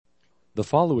The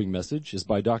following message is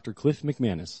by Dr. Cliff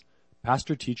McManus,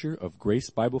 pastor-teacher of Grace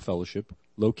Bible Fellowship,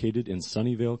 located in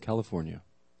Sunnyvale, California.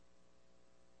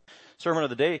 Sermon of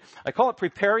the day, I call it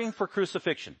Preparing for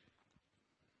Crucifixion.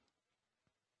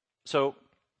 So,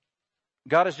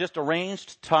 God has just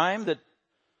arranged time that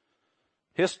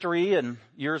history and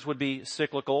years would be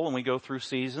cyclical, and we go through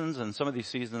seasons, and some of these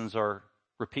seasons are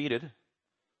repeated,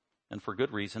 and for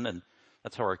good reason, and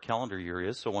that's how our calendar year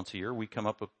is. So once a year, we come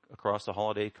up across a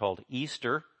holiday called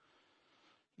Easter.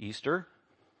 Easter,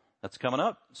 that's coming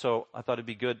up. So I thought it'd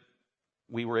be good.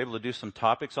 We were able to do some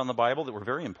topics on the Bible that were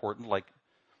very important, like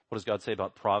what does God say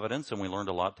about providence? And we learned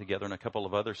a lot together in a couple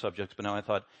of other subjects. But now I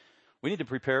thought we need to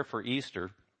prepare for Easter,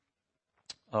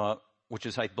 which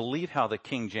is, I believe, how the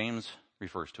King James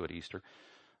refers to it, Easter.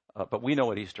 But we know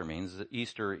what Easter means.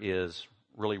 Easter is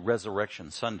really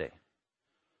Resurrection Sunday,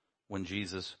 when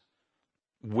Jesus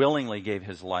willingly gave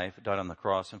his life, died on the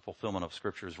cross in fulfillment of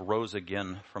Scriptures, rose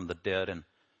again from the dead, and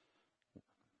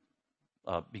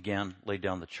laid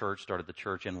down the church, started the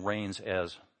church, and reigns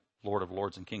as Lord of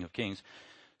Lords and King of Kings.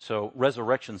 So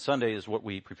Resurrection Sunday is what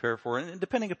we prepare for. And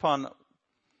depending upon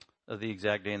the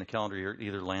exact day in the calendar year, it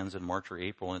either lands in March or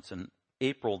April, and it's in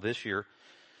April this year.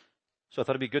 So I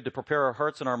thought it'd be good to prepare our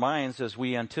hearts and our minds as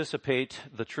we anticipate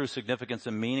the true significance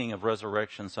and meaning of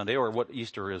Resurrection Sunday, or what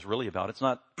Easter is really about. It's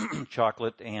not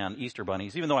chocolate and Easter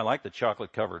bunnies, even though I like the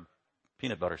chocolate-covered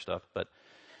peanut butter stuff, but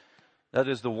that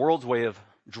is the world's way of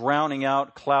drowning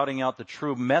out, clouding out the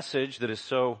true message that is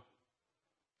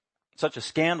such a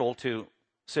scandal to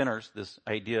sinners, this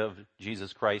idea of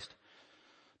Jesus Christ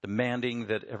demanding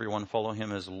that everyone follow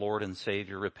him as Lord and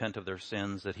Savior, repent of their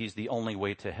sins, that he's the only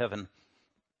way to heaven.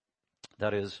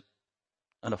 That is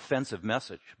an offensive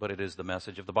message, but it is the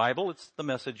message of the Bible. It's the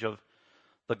message of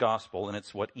the gospel, and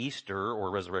it's what Easter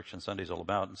or Resurrection Sunday is all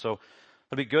about. And so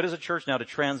it'll be good as a church now to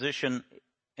transition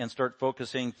and start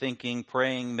focusing, thinking,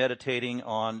 praying, meditating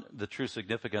on the true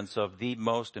significance of the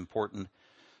most important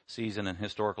season and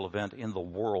historical event in the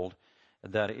world.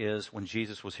 That is when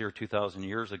Jesus was here 2,000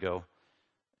 years ago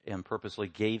and purposely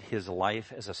gave his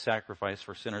life as a sacrifice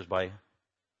for sinners by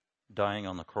dying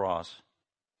on the cross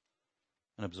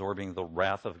and absorbing the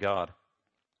wrath of God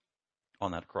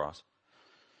on that cross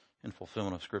in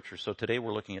fulfillment of Scripture. So today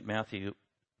we're looking at Matthew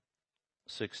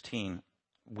 16.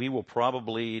 We will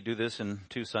probably do this in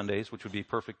 2 Sundays, which would be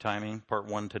perfect timing. Part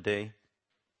 1 today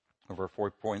of our 4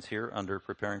 points here under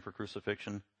Preparing for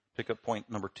Crucifixion. Pick up point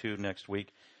number 2 next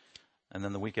week. And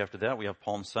then the week after that we have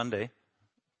Palm Sunday.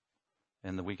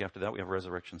 And the week after that we have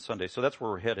Resurrection Sunday. So that's where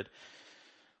we're headed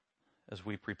as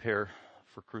we prepare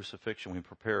for crucifixion. We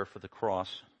prepare for the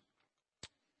cross.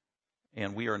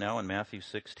 And we are now in Matthew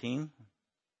 16,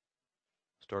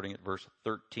 starting at verse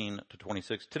 13 to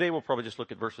 26. Today we'll probably just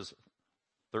look at verses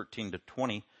 13 to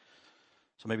 20.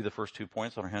 So maybe the first 2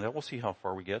 points on our handout. We'll see how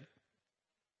far we get.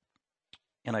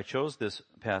 And I chose this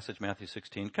passage, Matthew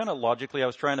 16, kind of logically. I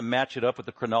was trying to match it up with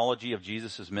the chronology of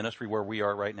Jesus' ministry where we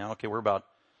are right now. Okay, we're about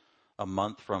a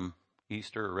month from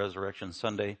Easter or Resurrection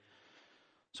Sunday.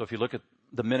 So if you look at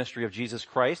the ministry of Jesus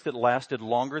Christ, it lasted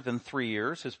longer than 3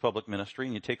 years, his public ministry,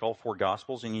 and you take all 4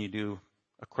 Gospels and you do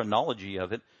a chronology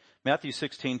of it. Matthew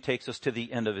 16 takes us to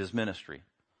the end of his ministry.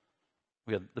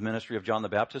 We had the ministry of John the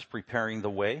Baptist preparing the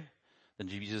way. Then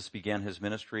Jesus began his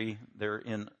ministry there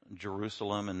in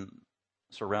Jerusalem and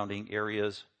surrounding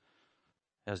areas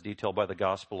as detailed by the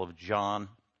Gospel of John.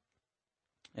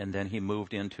 And then he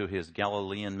moved into his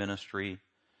Galilean ministry,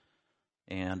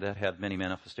 and that had many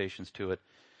manifestations to it.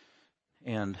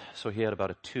 And so he had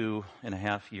about a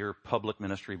 2.5 year public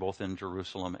ministry, both in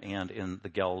Jerusalem and in the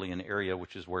Galilean area,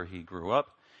 which is where he grew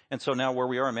up. And so now where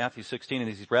we are in Matthew 16, and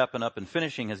he's wrapping up and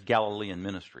finishing his Galilean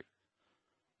ministry.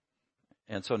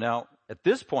 And so now, at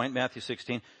this point, Matthew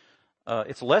 16,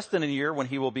 it's less than a year when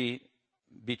he will be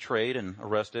betrayed and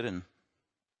arrested and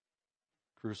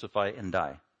crucified and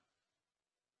die.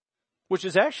 Which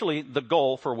is actually the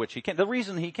goal for which he came. The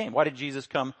reason he came. Why did Jesus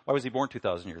come? Why was he born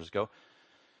 2,000 years ago?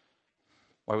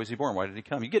 Why was he born? Why did he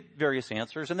come? You get various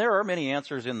answers, and there are many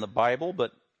answers in the Bible,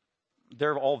 but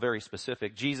they're all very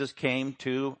specific. Jesus came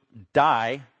to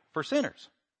die for sinners.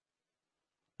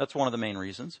 That's one of the main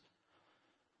reasons.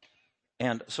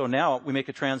 And so now we make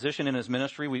a transition in his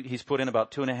ministry. He's put in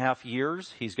about 2.5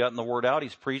 years. He's gotten the word out.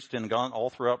 He's preached and gone all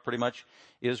throughout pretty much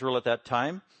Israel at that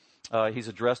time. He's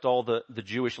addressed all the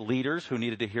Jewish leaders who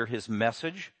needed to hear his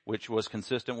message, which was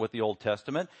consistent with the Old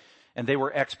Testament. And they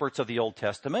were experts of the Old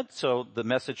Testament, so the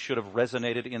message should have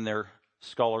resonated in their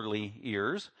scholarly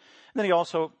ears. And then he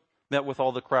also met with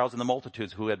all the crowds and the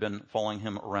multitudes who had been following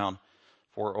him around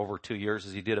for over 2 years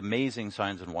as he did amazing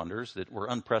signs and wonders that were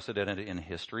unprecedented in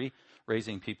history,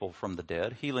 raising people from the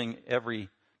dead, healing every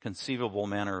conceivable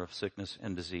manner of sickness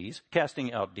and disease,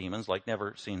 casting out demons like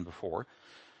never seen before,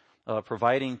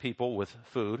 providing people with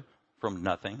food from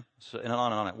nothing, and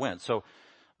on it went. So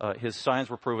his signs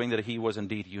were proving that he was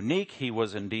indeed unique. He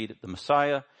was indeed the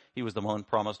Messiah. He was the one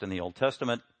promised in the Old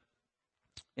Testament.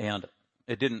 And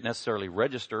it didn't necessarily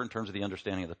register in terms of the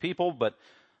understanding of the people, but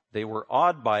they were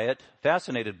awed by it,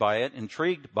 fascinated by it,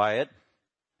 intrigued by it,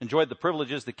 enjoyed the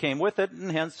privileges that came with it,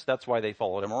 and hence that's why they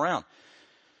followed him around.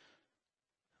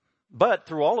 But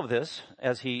through all of this,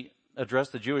 as he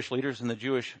addressed the Jewish leaders and the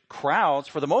Jewish crowds,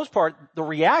 for the most part, the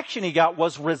reaction he got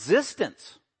was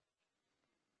resistance.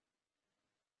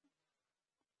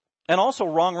 And also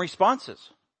wrong responses.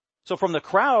 So from the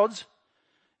crowds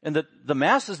and the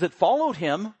masses that followed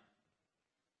him,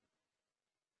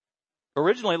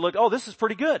 originally it looked, oh, this is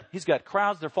pretty good. He's got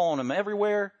crowds, they're following him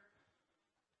everywhere.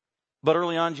 But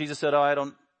early on, Jesus said, I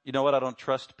don't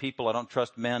trust people. I don't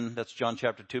trust men. That's John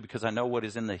chapter 2, because I know what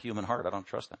is in the human heart. I don't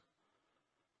trust them.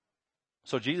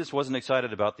 So Jesus wasn't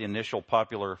excited about the initial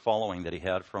popular following that he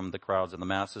had from the crowds and the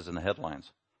masses and the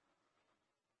headlines.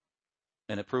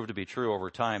 And it proved to be true over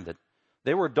time that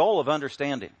they were dull of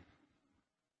understanding.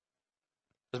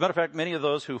 As a matter of fact, many of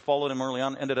those who followed him early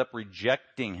on ended up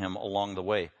rejecting him along the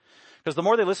way. Because the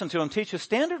more they listened to him teach, his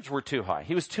standards were too high.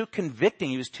 He was too convicting.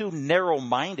 He was too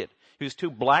narrow-minded. He was too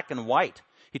black and white.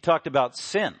 He talked about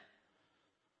sin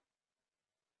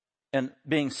and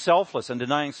being selfless and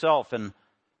denying self, and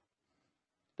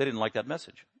they didn't like that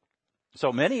message.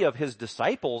 So many of his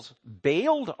disciples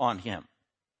bailed on him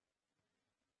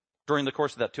during the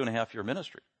course of that 2.5-year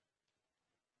ministry.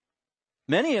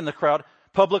 Many in the crowd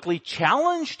publicly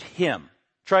challenged him,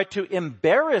 tried to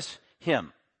embarrass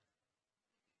him.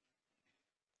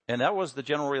 And that was the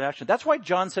general reaction. That's why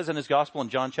John says in his gospel in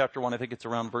John chapter 1, I think it's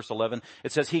around verse 11,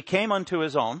 it says, he came unto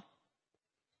his own.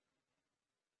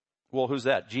 Well, who's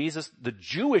that? Jesus, the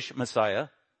Jewish Messiah,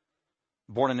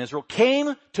 born in Israel,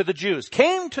 came to the Jews,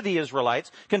 came to the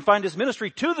Israelites, confined his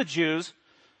ministry to the Jews,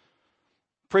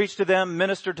 preached to them,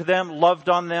 ministered to them, loved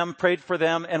on them, prayed for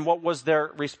them. And what was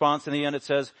their response in the end? It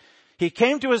says, he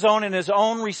came to his own and his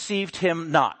own received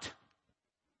him not.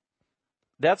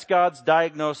 That's God's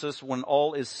diagnosis when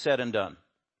all is said and done.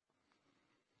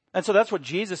 And so that's what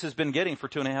Jesus has been getting for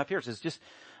 2.5 years. It's just,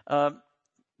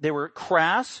 they were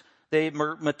crass. They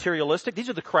were materialistic. These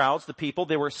are the crowds, the people.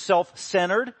 They were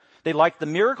self-centered. They liked the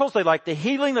miracles. They liked the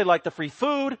healing. They liked the free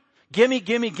food. Gimme,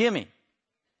 gimme, gimme.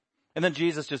 And then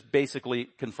Jesus just basically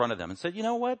confronted them and said, you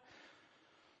know what?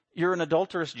 You're an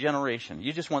adulterous generation.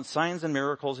 You just want signs and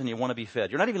miracles and you want to be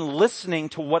fed. You're not even listening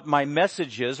to what my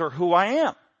message is or who I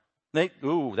am.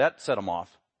 That set him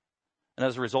off. And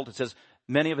as a result, it says,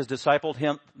 many of his disciples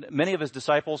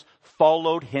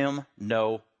followed him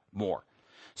no more.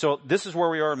 So this is where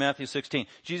we are in Matthew 16.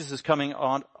 Jesus is coming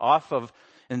off of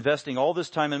investing all this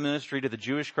time in ministry to the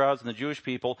Jewish crowds and the Jewish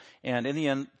people. And in the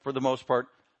end, for the most part,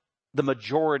 the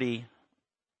majority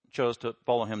chose to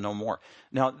follow him no more.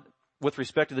 Now, with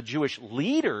respect to the Jewish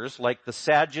leaders, like the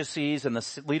Sadducees and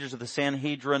the leaders of the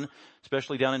Sanhedrin,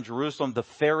 especially down in Jerusalem, the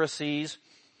Pharisees,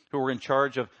 who were in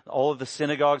charge of all of the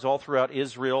synagogues all throughout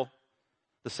Israel,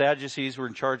 the Sadducees who were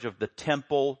in charge of the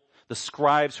temple, the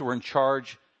scribes who were in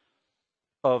charge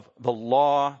of the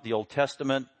law, the Old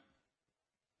Testament.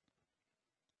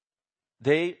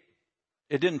 It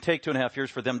didn't take 2.5 years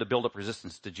for them to build up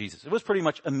resistance to Jesus. It was pretty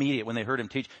much immediate when they heard him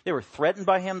teach. They were threatened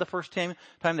by him the first time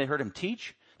they heard him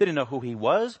teach. They didn't know who he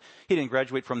was. He didn't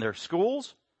graduate from their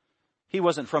schools. He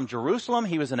wasn't from Jerusalem.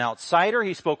 He was an outsider.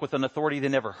 He spoke with an authority they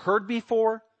never heard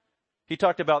before. He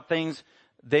talked about things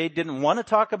they didn't want to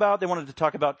talk about. They wanted to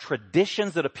talk about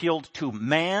traditions that appealed to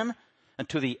man and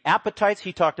to the appetites.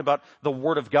 He talked about the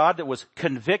Word of God that was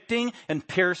convicting and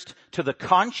pierced to the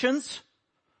conscience.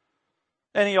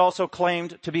 And he also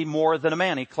claimed to be more than a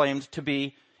man. He claimed to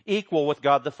be equal with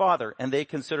God the Father. And they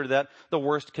considered that the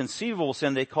worst conceivable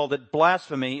sin. They called it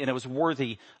blasphemy, and it was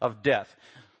worthy of death.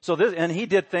 And he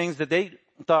did things that they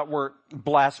thought were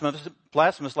blasphemous,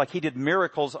 like he did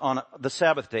miracles on the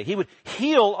Sabbath day. He would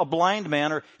heal a blind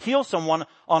man or heal someone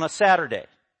on a Saturday.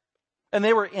 And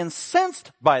they were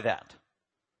incensed by that.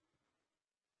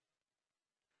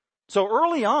 So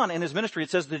early on in his ministry, it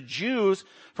says the Jews,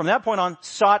 from that point on,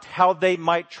 sought how they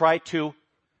might try to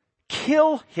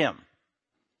kill him.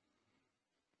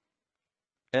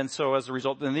 And so as a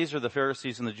result, and these are the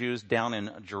Pharisees and the Jews down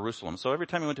in Jerusalem. So every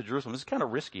time he went to Jerusalem, this is kind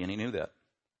of risky, and he knew that.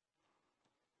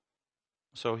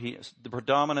 So the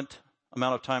predominant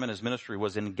amount of time in his ministry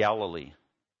was in Galilee.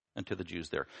 and to the Jews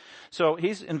there. So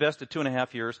he's invested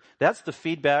 2.5 years. That's the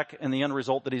feedback and the end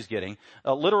result that he's getting.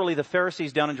 Literally, the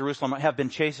Pharisees down in Jerusalem have been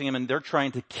chasing him, and they're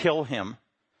trying to kill him.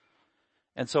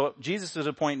 And so Jesus is at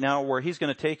a point now where he's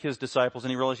going to take his disciples,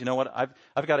 and he realizes, you know what,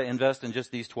 I've got to invest in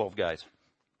just these 12 guys.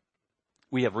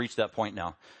 We have reached that point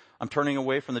now. I'm turning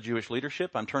away from the Jewish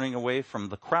leadership. I'm turning away from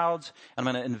the crowds. I'm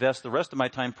going to invest the rest of my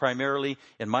time primarily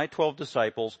in my 12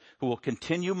 disciples who will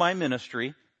continue my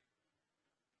ministry,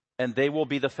 and they will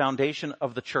be the foundation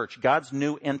of the church, God's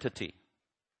new entity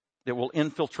that will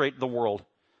infiltrate the world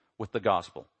with the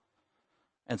gospel.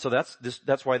 And so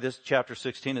that's why this chapter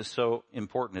 16 is so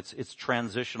important. It's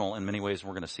transitional in many ways, and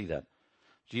we're going to see that.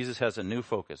 Jesus has a new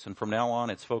focus, and from now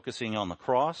on, it's focusing on the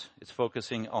cross. It's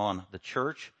focusing on the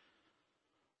church.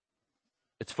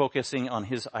 It's focusing on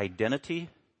his identity.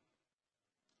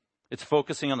 It's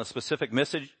focusing on the specific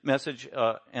message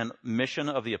and mission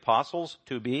of the apostles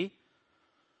to be.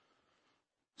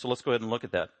 So let's go ahead and look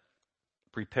at that.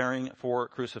 Preparing for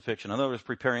crucifixion. In other words,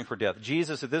 preparing for death.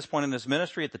 Jesus, at this point in his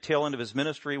ministry, at the tail end of his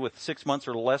ministry, with 6 months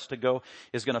or less to go,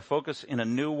 is going to focus in a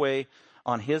new way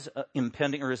on his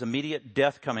impending or his immediate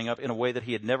death coming up in a way that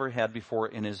he had never had before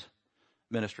in his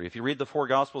ministry. If you read the 4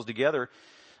 Gospels together,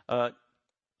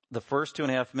 the first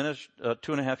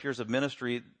 2.5 years of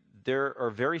ministry, there are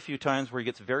very few times where he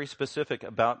gets very specific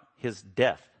about his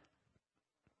death.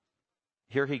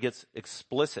 Here he gets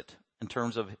explicit in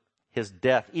terms of his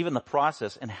death, even the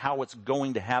process and how it's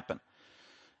going to happen.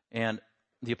 And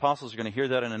the apostles are going to hear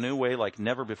that in a new way like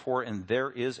never before, and there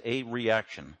is a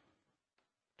reaction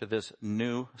to this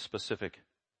new specific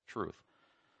truth.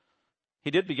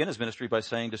 He did begin his ministry by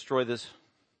saying, destroy this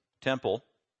temple.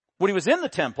 When he was in the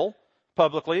temple,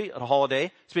 publicly, at a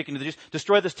holiday, speaking to the Jews,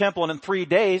 destroy this temple, and in 3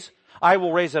 days, I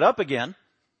will raise it up again.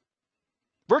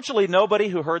 Virtually nobody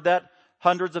who heard that,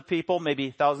 hundreds of people,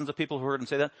 maybe thousands of people who heard him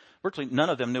say that, virtually none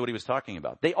of them knew what he was talking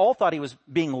about. They all thought he was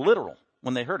being literal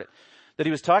when they heard it. That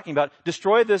he was talking about,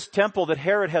 destroy this temple that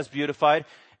Herod has beautified,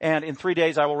 and in 3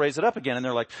 days I will raise it up again. And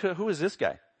they're like, who is this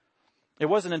guy? It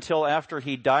wasn't until after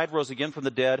he died, rose again from the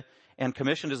dead, and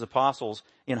commissioned his apostles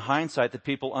in hindsight that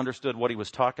people understood what he was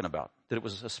talking about. That it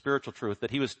was a spiritual truth. That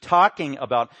he was talking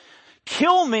about,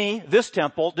 kill me, this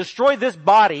temple, destroy this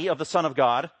body of the Son of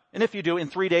God, and if you do, in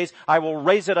 3 days, I will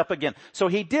raise it up again. So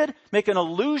he did make an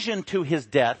allusion to his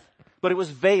death, but it was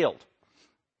veiled.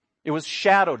 It was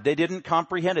shadowed. They didn't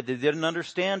comprehend it. They didn't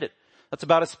understand it. That's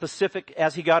about as specific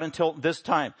as he got until this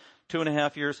time,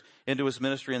 2.5 years into his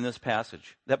ministry in this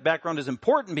passage. That background is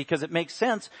important because it makes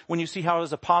sense when you see how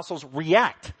his apostles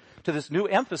react to this new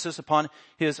emphasis upon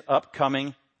his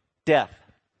upcoming death.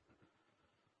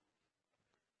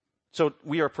 So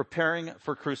we are preparing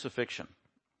for crucifixion.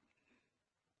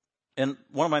 And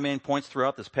one of my main points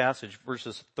throughout this passage,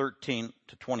 verses 13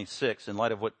 to 26, in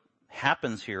light of what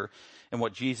happens here and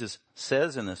what Jesus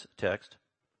says in this text,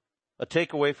 a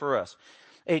takeaway for us.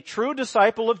 A true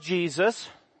disciple of Jesus,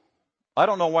 I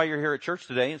don't know why you're here at church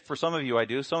today. For some of you I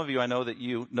do. Some of you I know that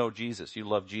you know Jesus. You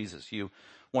love Jesus. You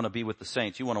want to be with the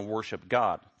saints. You want to worship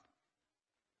God.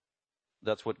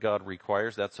 That's what God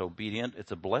requires. That's obedient.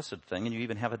 It's a blessed thing, and you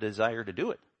even have a desire to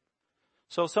do it.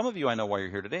 So some of you I know why you're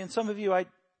here today, and some of you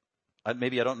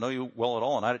maybe I don't know you well at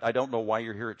all, and I don't know why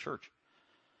you're here at church.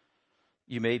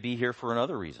 You may be here for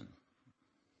another reason.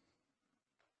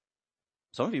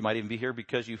 Some of you might even be here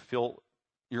because you feel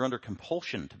you're under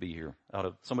compulsion to be here. Out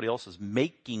of somebody else is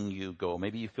making you go.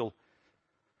 Maybe you feel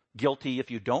guilty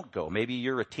if you don't go. Maybe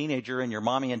you're a teenager and your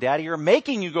mommy and daddy are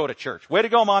making you go to church. Way to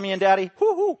go, mommy and daddy.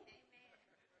 Woo-hoo.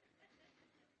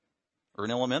 Or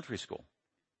in elementary school.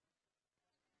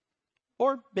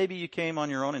 Or maybe you came on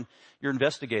your own and you're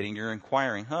investigating, you're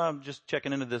inquiring. I'm just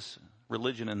checking into this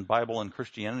religion and Bible and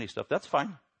Christianity stuff. That's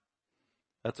fine.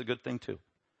 That's a good thing too.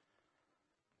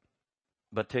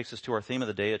 But takes us to our theme of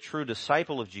the day, a true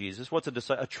disciple of Jesus. What's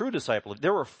a true disciple?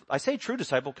 I say true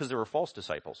disciple because there were false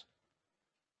disciples.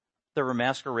 There were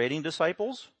masquerading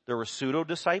disciples. There were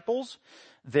pseudo-disciples.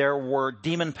 There were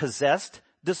demon-possessed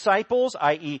disciples,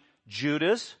 i.e.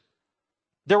 Judas.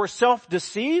 There were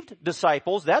self-deceived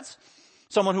disciples. That's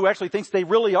someone who actually thinks they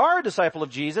really are a disciple of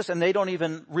Jesus and they don't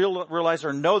even realize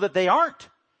or know that they aren't.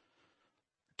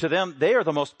 To them, they are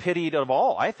the most pitied of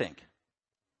all, I think.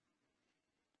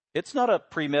 It's not a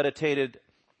premeditated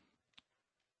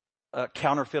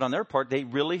counterfeit on their part. They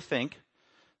really think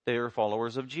they are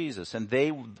followers of Jesus. And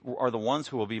they are the ones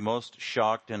who will be most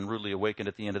shocked and rudely awakened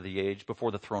at the end of the age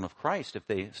before the throne of Christ if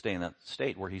they stay in that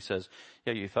state where he says,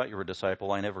 yeah, you thought you were a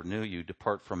disciple. I never knew you.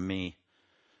 Depart from me,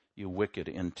 you wicked,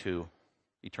 into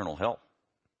eternal hell.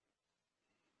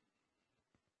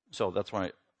 So that's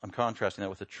why I'm contrasting that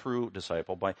with a true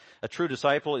disciple. A true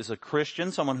disciple is a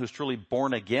Christian, someone who's truly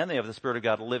born again. They have the Spirit of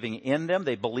God living in them.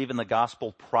 They believe in the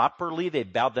gospel properly. They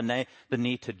bow the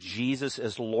knee to Jesus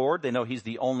as Lord. They know He's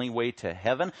the only way to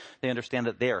heaven. They understand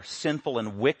that they are sinful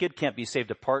and wicked, can't be saved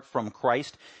apart from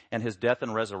Christ and His death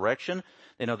and resurrection.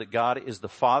 They know that God is the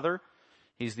Father.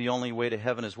 He's the only way to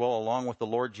heaven as well, along with the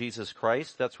Lord Jesus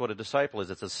Christ. That's what a disciple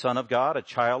is. It's a son of God, a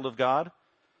child of God,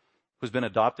 who's been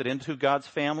adopted into God's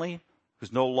family,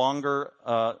 who's no longer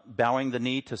bowing the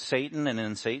knee to Satan and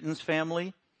in Satan's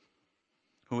family,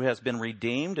 who has been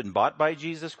redeemed and bought by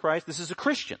Jesus Christ. This is a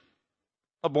Christian,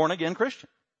 a born-again Christian.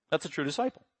 That's a true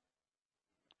disciple.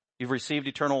 You've received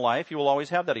eternal life. You will always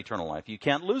have that eternal life. You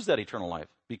can't lose that eternal life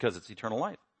because it's eternal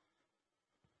life.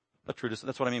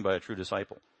 That's what I mean by a true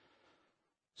disciple.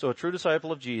 So a true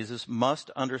disciple of Jesus must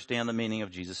understand the meaning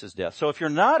of Jesus' death. So if you're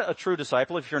not a true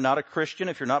disciple, if you're not a Christian,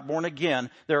 if you're not born again,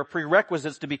 there are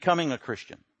prerequisites to becoming a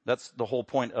Christian. That's the whole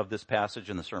point of this passage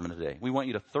in the sermon today. We want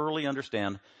you to thoroughly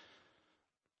understand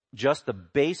just the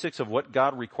basics of what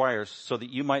God requires so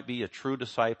that you might be a true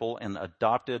disciple and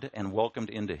adopted and welcomed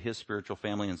into His spiritual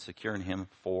family and secure in Him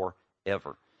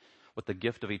forever. With the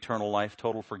gift of eternal life,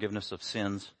 total forgiveness of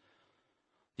sins,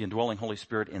 the indwelling Holy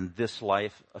Spirit in this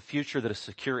life, a future that is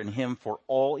secure in Him for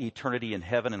all eternity in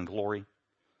heaven and glory.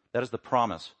 That is the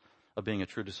promise of being a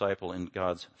true disciple in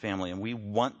God's family. And we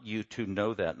want you to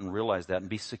know that and realize that and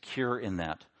be secure in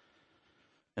that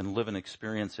and live and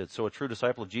experience it. So a true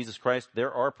disciple of Jesus Christ,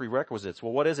 there are prerequisites.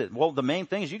 Well, what is it? Well, the main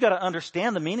thing is you got to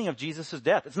understand the meaning of Jesus'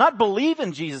 death. It's not believe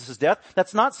in Jesus' death.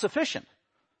 That's not sufficient.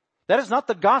 That is not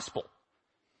the gospel.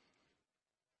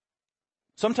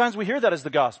 Sometimes we hear that as the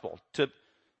gospel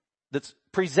that's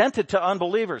presented to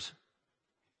unbelievers.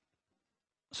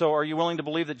 So are you willing to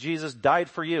believe that Jesus died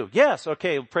for you? Yes.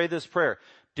 Okay. Pray this prayer.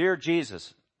 Dear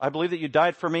Jesus, I believe that you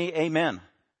died for me. Amen.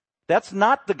 That's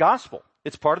not the gospel.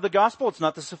 It's part of the gospel. It's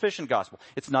not the sufficient gospel.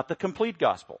 It's not the complete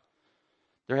gospel.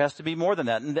 There has to be more than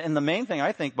that. And the main thing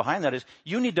I think behind that is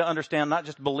you need to understand, not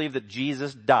just believe that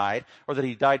Jesus died or that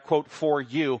He died, quote, for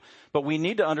you, but we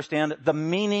need to understand the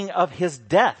meaning of His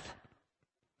death.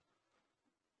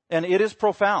 And it is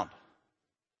profound.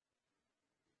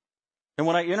 And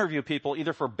when I interview people,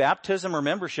 either for baptism or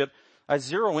membership, I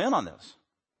zero in on this.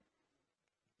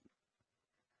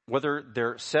 Whether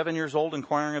they're 7 years old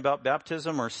inquiring about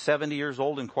baptism or 70 years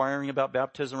old inquiring about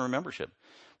baptism or membership,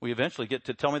 we eventually get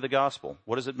to tell me the gospel.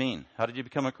 What does it mean? How did you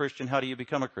become a Christian? How do you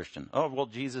become a Christian? Oh, well,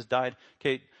 Jesus died.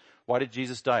 Okay, why did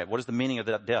Jesus die? What is the meaning of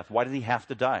that death? Why did He have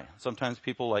to die? Sometimes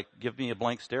people give me a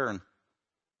blank stare and,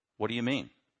 what do you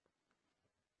mean?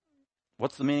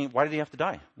 What's the meaning? Why did He have to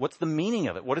die? What's the meaning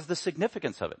of it? What is the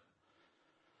significance of it?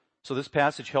 So this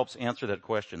passage helps answer that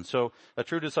question. So a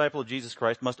true disciple of Jesus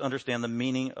Christ must understand the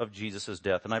meaning of Jesus'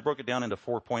 death. And I broke it down into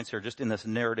 4 points here just in this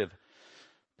narrative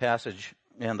passage.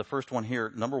 And the first one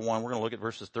here, number one, we're going to look at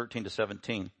verses 13 to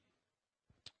 17.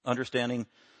 Part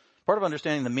of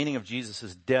understanding the meaning of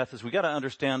Jesus' death is we got to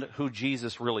understand who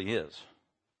Jesus really is.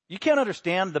 You can't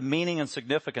understand the meaning and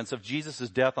significance of Jesus'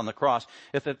 death on the cross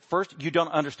if at first you don't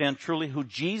understand truly who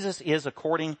Jesus is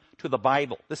according to the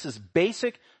Bible. This is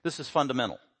basic. This is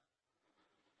fundamental.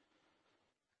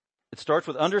 It starts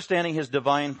with understanding His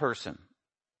divine person.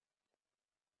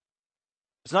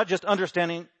 It's not just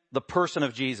understanding the person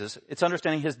of Jesus. It's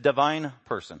understanding His divine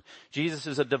person. Jesus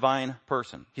is a divine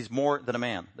person. He's more than a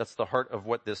man. That's the heart of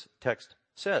what this text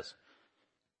says.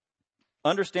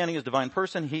 Understanding His divine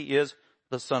person, He is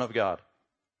the Son of God.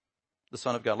 The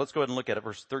Son of God. Let's go ahead and look at it,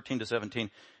 verse 13 to 17,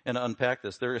 and unpack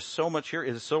this. There is so much here.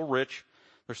 It is so rich.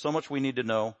 There's so much we need to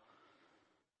know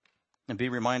and be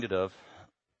reminded of.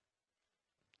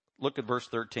 Look at verse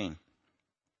 13.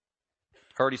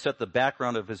 I already set the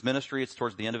background of His ministry. It's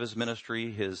towards the end of His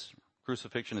ministry. His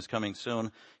crucifixion is coming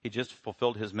soon. He just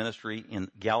fulfilled His ministry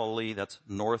in Galilee. That's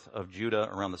north of Judah,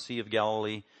 around the Sea of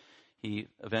Galilee. He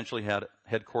eventually had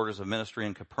headquarters of ministry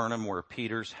in Capernaum, where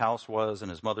Peter's house was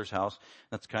and his mother's house.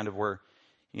 That's kind of where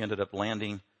he ended up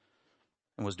landing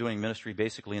and was doing ministry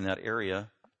basically in that area,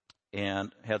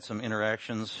 and had some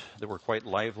interactions that were quite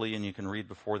lively, and you can read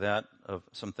before that of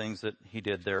some things that he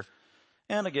did there.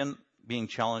 And again, being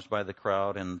challenged by the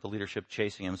crowd and the leadership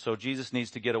chasing him. So Jesus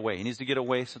needs to get away. He needs to get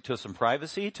away to some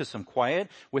privacy, to some quiet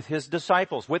with His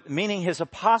disciples, meaning His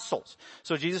apostles.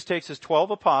 So Jesus takes His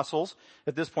 12 apostles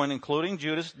at this point, including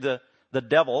Judas, the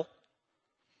devil,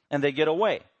 and they get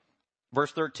away.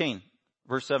 Verse 13,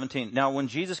 verse 17. Now when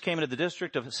Jesus came into the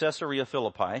district of Caesarea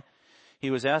Philippi, He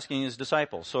was asking His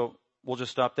disciples. So we'll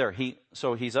just stop there.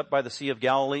 So he's up by the Sea of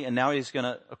Galilee, and now he's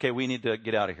okay, we need to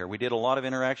get out of here. We did a lot of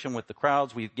interaction with the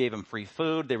crowds. We gave them free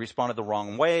food. They responded the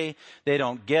wrong way. They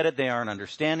don't get it. They aren't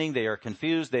understanding. They are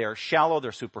confused. They are shallow.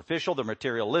 They're superficial. They're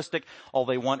materialistic. All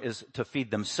they want is to feed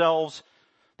themselves.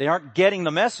 They aren't getting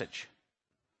the message.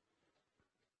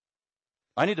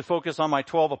 I need to focus on my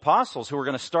 12 apostles who are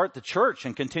going to start the church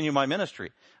and continue my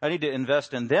ministry. I need to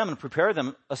invest in them and prepare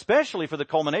them, especially for the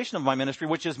culmination of my ministry,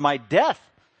 which is my death,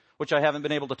 which I haven't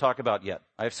been able to talk about yet.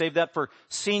 I have saved that for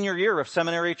senior year of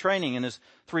seminary training in his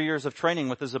 3 years of training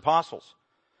with his apostles.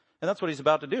 And that's what he's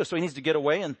about to do. So he needs to get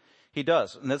away, and he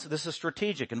does. And this is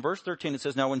strategic. In verse 13 it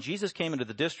says, now when Jesus came into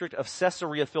the district of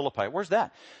Caesarea Philippi. Where's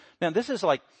that? Man, this is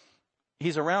like,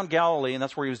 he's around Galilee, and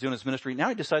that's where he was doing his ministry. Now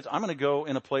he decides, I'm going to go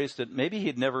in a place that maybe he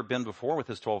had never been before with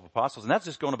his 12 apostles. And that's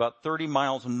just going about 30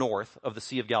 miles north of the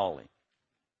Sea of Galilee.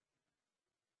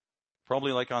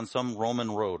 Probably like on some Roman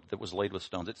road that was laid with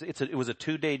stones. It was a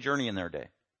 2-day journey in their day.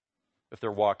 If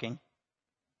they're walking,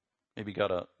 maybe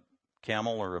got a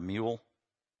camel or a mule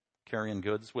carrying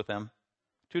goods with them.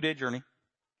 2-day journey.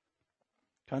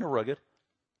 Kind of rugged.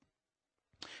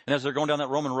 And as they're going down that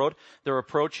Roman road, they're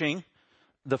approaching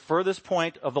the furthest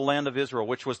point of the land of Israel,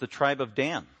 which was the tribe of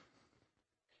Dan.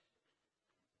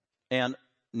 And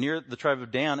near the tribe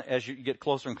of Dan, as you get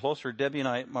closer and closer, Debbie and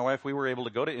I, my wife, we were able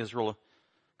to go to Israel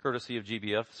courtesy of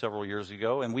GBF several years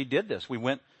ago, and we did this. We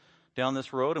went down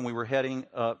this road, and we were heading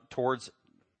towards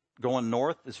going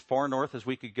north, as far north as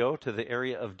we could go, to the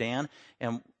area of Dan.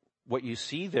 And what you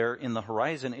see there in the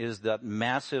horizon is that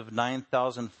massive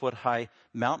 9,000-foot high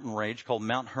mountain range called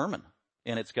Mount Hermon.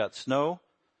 And it's got snow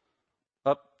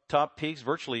up top peaks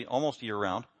virtually almost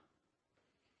year-round.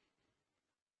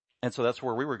 And so that's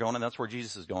where we were going, and that's where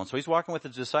Jesus is going. So he's walking with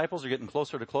his disciples. They're getting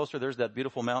closer to closer. There's that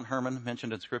beautiful Mount Hermon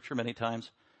mentioned in Scripture many times.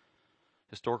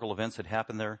 Historical events had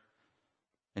happened there.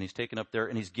 And he's taken up there,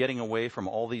 and he's getting away from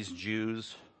all these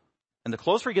Jews. And the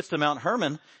closer he gets to Mount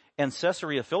Hermon and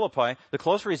Caesarea Philippi, the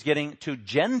closer he's getting to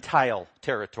Gentile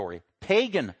territory,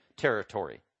 pagan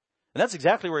territory. And that's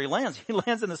exactly where he lands. He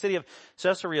lands in the city of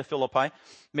Caesarea Philippi,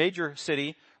 major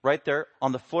city right there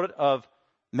on the foot of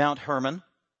Mount Hermon.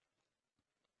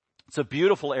 It's a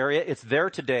beautiful area. It's there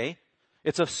today.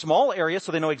 It's a small area,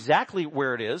 so they know exactly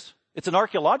where it is. It's an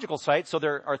archaeological site, so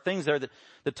there are things there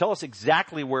that tell us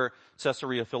exactly where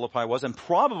Caesarea Philippi was, and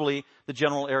probably the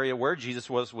general area where Jesus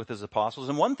was with his apostles.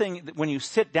 And one thing, when you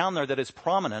sit down there that is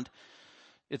prominent,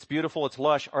 it's beautiful, it's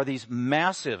lush, are these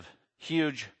massive,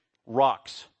 huge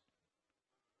rocks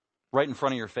right in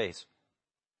front of your face.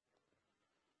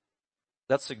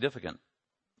 That's significant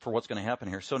for what's going to happen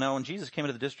here. So now when Jesus came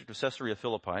into the district of Caesarea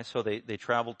Philippi, so they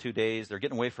traveled 2 days. They're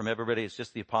getting away from everybody. It's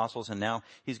just the apostles. And now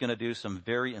he's going to do some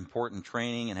very important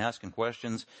training and asking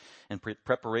questions and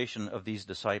preparation of these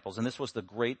disciples. And this was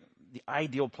the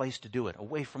ideal place to do it,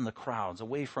 away from the crowds,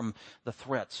 away from the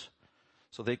threats,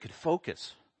 so they could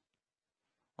focus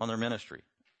on their ministry.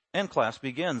 And class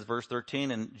begins, verse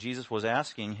 13, and Jesus was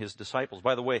asking his disciples.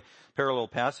 By the way, parallel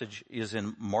passage is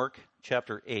in Mark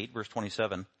chapter 8, verse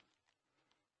 27.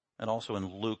 And also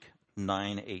in Luke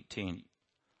 9:18.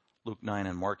 Luke 9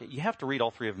 and Mark. You have to read all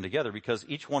three of them together because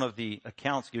each one of the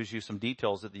accounts gives you some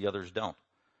details that the others don't.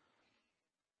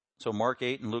 So Mark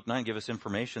 8 and Luke 9 give us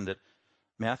information that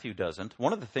Matthew doesn't.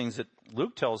 One of the things that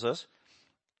Luke tells us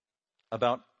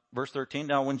about verse 13,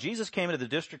 now when Jesus came into the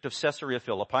district of Caesarea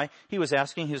Philippi, he was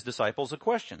asking his disciples a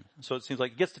question. So it seems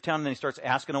like he gets to town and then he starts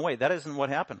asking away. That isn't what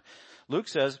happened. Luke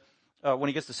says, when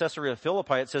he gets to Caesarea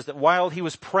Philippi, it says that while he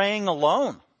was praying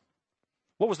alone,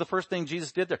 what was the first thing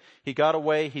Jesus did there? He got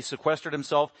away, he sequestered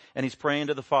himself, and he's praying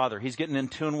to the Father. He's getting in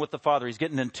tune with the Father. He's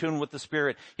getting in tune with the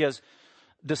Spirit. He has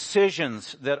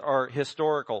decisions that are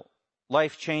historical,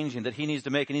 life-changing, that he needs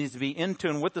to make. And he needs to be in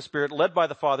tune with the Spirit, led by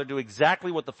the Father, do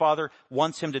exactly what the Father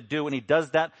wants him to do. And he does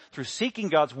that through seeking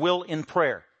God's will in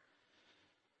prayer.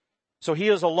 So he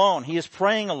is alone. He is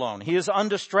praying alone. He is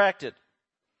undistracted.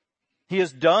 He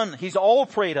is done. He's all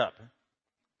prayed up.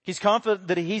 He's confident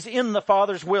that he's in the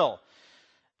Father's will.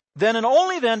 Then and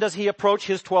only then does he approach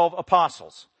his 12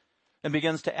 apostles and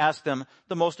begins to ask them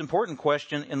the most important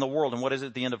question in the world. And what is it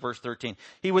at the end of verse 13?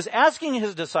 He was asking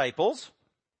his disciples,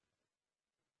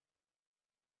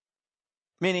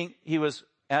 meaning he was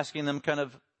asking them kind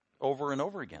of over and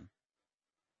over again,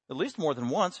 at least more than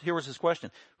once. Here was his question.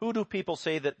 Who do people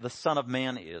say that the Son of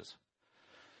Man is?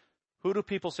 Who do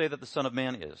people say that the Son of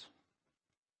Man is?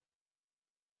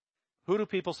 Who do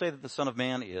people say that the Son of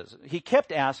Man is? He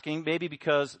kept asking, maybe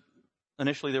because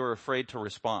initially they were afraid to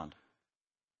respond.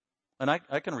 And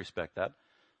I can respect that.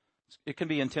 It can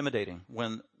be intimidating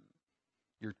when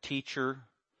your teacher,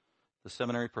 the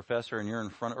seminary professor and you're in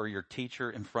front, or your teacher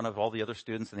in front of all the other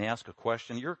students, and they ask a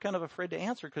question, you're kind of afraid to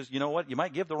answer because you know what? You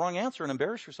might give the wrong answer and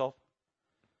embarrass yourself.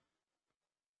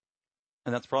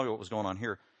 And that's probably what was going on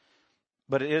here.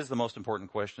 But it is the most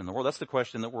important question in the world. That's the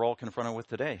question that we're all confronted with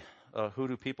today. Who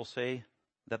do people say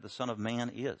that the Son of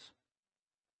Man is?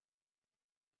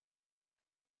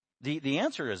 The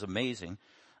answer is amazing.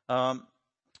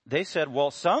 They said,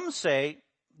 well, some say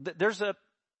that there's a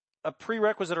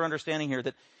prerequisite or understanding here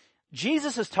that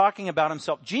Jesus is talking about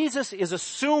himself. Jesus is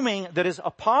assuming that his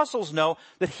apostles know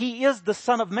that he is the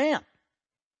Son of Man.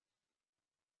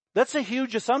 That's a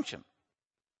huge assumption.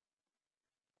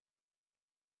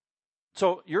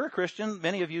 So you're a Christian.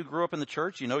 Many of you grew up in the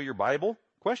church. You know your Bible.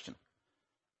 Question.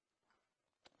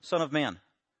 Son of Man.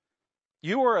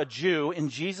 You were a Jew in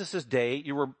Jesus' day.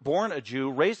 You were born a Jew,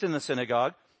 raised in the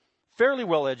synagogue, fairly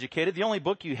well educated. The only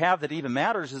book you have that even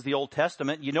matters is the Old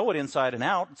Testament. You know it inside and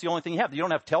out. It's the only thing you have. You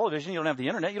don't have television. You don't have the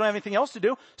internet. You don't have anything else to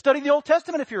do. Study the Old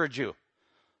Testament if you're a Jew.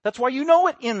 That's why you know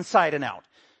it inside and out.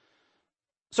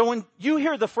 So when you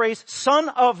hear the phrase Son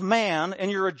of Man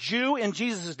and you're a Jew in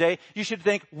Jesus' day, you should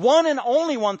think one and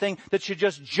only one thing that should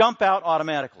just jump out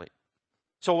automatically.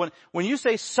 So when you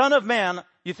say Son of Man,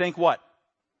 you think what?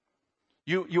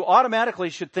 You automatically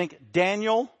should think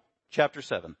Daniel chapter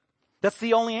 7. That's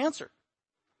the only answer.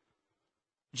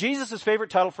 Jesus'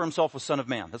 favorite title for himself was Son of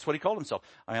Man. That's what he called himself.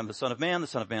 I am the Son of Man. The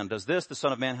Son of Man does this. The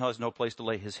Son of Man has no place to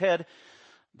lay his head.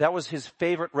 That was his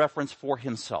favorite reference for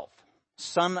himself.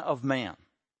 Son of Man.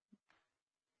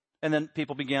 And then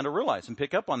people began to realize and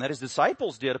pick up on that. His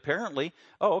disciples did, apparently.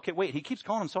 Oh, okay, wait, he keeps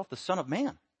calling himself the Son of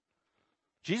Man.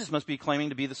 Jesus must be claiming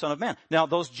to be the Son of Man. Now,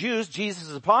 those Jews,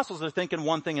 Jesus' apostles, are thinking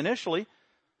one thing initially,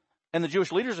 and the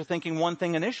Jewish leaders are thinking one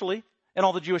thing initially, and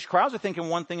all the Jewish crowds are thinking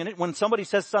one thing. And when somebody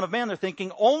says Son of Man, they're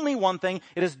thinking only one thing.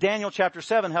 It is Daniel chapter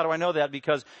 7. How do I know that?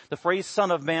 Because the phrase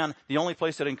Son of Man, the only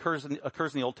place that occurs in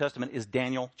the Old Testament is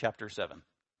Daniel chapter 7.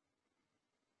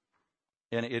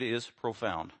 And it is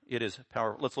profound. It is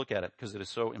powerful. Let's look at it because it is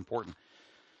so important.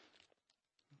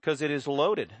 Because it is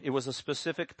loaded. It was a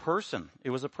specific person. It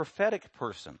was a prophetic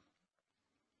person.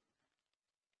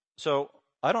 So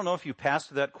I don't know if you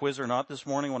passed that quiz or not this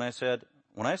morning when I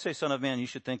say Son of Man, you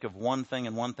should think of one thing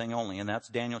and one thing only, and that's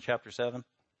Daniel chapter 7.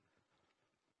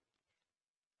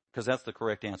 Because that's the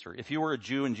correct answer. If you were a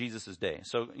Jew in Jesus' day.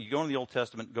 So you go into the Old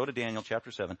Testament, go to Daniel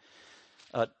chapter 7.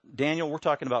 Daniel, we're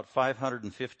talking about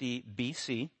 550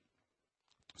 BC.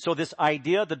 So this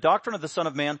idea, the doctrine of the Son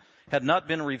of Man, had not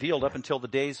been revealed up until the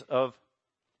days of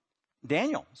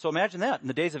Daniel. So imagine that. In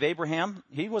the days of Abraham,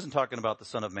 he wasn't talking about the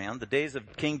Son of Man. The days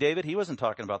of King David, he wasn't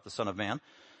talking about the Son of Man.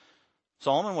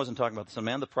 Solomon wasn't talking about the Son of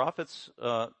Man. The prophets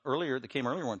that came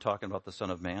earlier weren't talking about the Son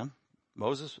of Man.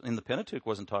 Moses in the Pentateuch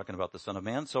wasn't talking about the Son of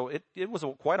Man. So it was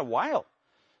quite a while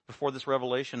before this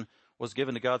revelation was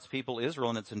given to God's people, Israel,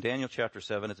 and it's in Daniel chapter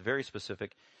 7. It's very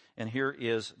specific. And here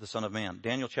is the Son of Man.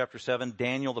 Daniel chapter 7,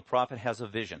 Daniel the prophet has a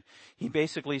vision. He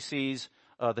basically sees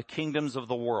the kingdoms of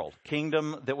the world.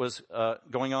 Kingdom that was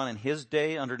going on in his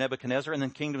day under Nebuchadnezzar, and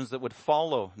then kingdoms that would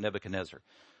follow Nebuchadnezzar.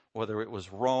 Whether it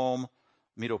was Rome,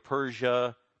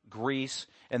 Medo-Persia, Greece,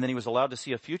 and then he was allowed to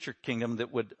see a future kingdom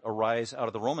that would arise out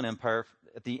of the Roman Empire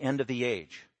at the end of the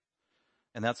age.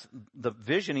 And that's the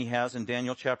vision he has in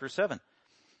Daniel chapter 7.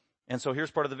 And so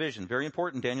here's part of the vision. Very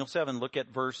important, Daniel 7. Look at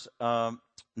verse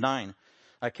 9.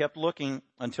 I kept looking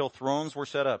until thrones were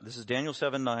set up. This is Daniel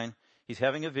 7:9. He's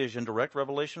having a vision, direct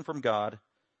revelation from God.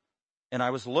 And I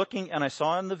was looking and I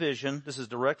saw in the vision, this is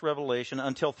direct revelation,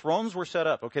 until thrones were set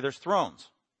up. Okay, there's thrones.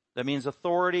 That means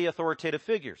authority, authoritative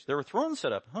figures. There were thrones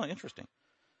set up. Huh, interesting.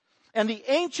 And the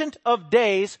Ancient of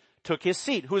Days took his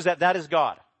seat. Who is that? That is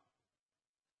God.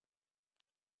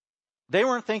 They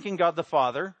weren't thinking God the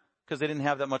Father because they didn't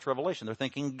have that much revelation. They're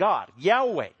thinking God,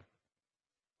 Yahweh,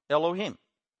 Elohim.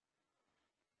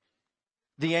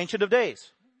 The Ancient of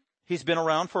Days. He's been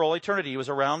around for all eternity. He was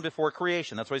around before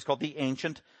creation. That's why he's called the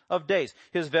Ancient of Days.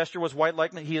 His vesture was white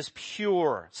like he is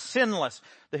pure, sinless.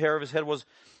 The hair of his head was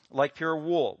like pure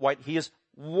wool, white. He is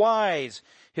wise.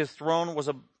 His throne was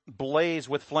ablaze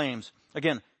with flames.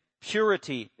 Again,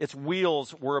 purity. Its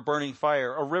wheels were a burning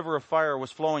fire. A river of fire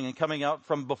was flowing and coming out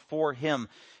from before him.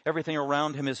 Everything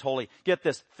around him is holy. Get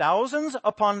this. Thousands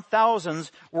upon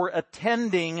thousands were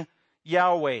attending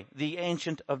Yahweh, the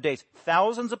Ancient of Days.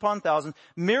 Thousands upon thousands.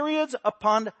 Myriads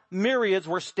upon myriads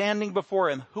were standing before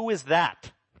him. Who is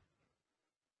that?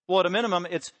 Well, at a minimum,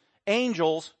 it's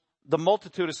angels. The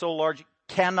multitude is so large,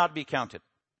 cannot be counted.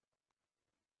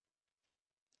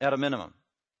 At a minimum.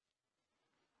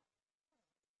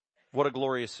 What a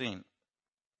glorious scene.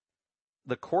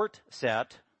 The court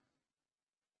sat,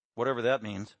 whatever that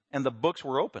means, and the books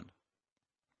were opened.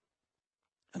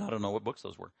 And I don't know what books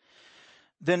those were.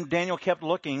 Then Daniel kept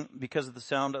looking because of the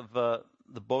sound of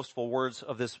the boastful words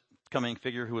of this coming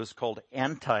figure who is called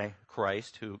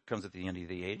Antichrist, who comes at the end of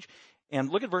the age. And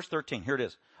look at verse 13. Here it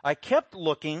is. I kept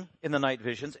looking in the night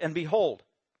visions, and behold,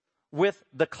 with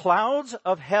the clouds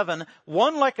of heaven,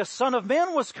 one like a son of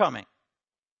man was coming.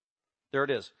 There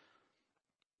it is.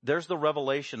 There's the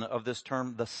revelation of this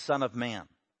term, the Son of Man.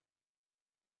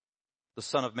 The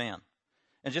Son of Man.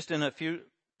 And just in a few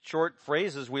short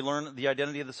phrases, we learn the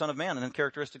identity of the Son of Man and then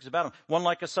characteristics about him. One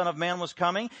like a son of man was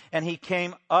coming, and he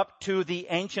came up to the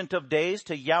Ancient of Days,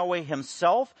 to Yahweh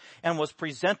himself, and was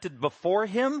presented before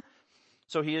him.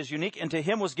 So he is unique. And to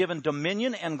him was given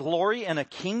dominion and glory and a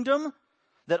kingdom,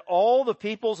 that all the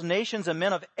peoples, nations, and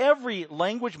men of every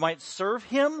language might serve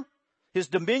him. His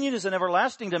dominion is an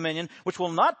everlasting dominion which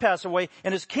will not pass away,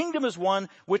 and his kingdom is one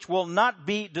which will not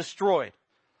be destroyed.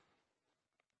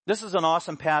 This is an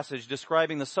awesome passage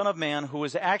describing the Son of Man, who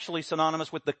is actually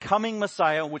synonymous with the coming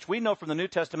Messiah, which we know from the New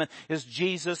Testament is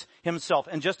Jesus himself.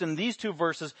 And just in these two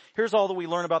verses, here's all that we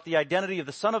learn about the identity of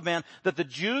the Son of Man that the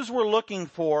Jews were looking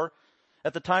for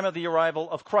at the time of the arrival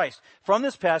of Christ. From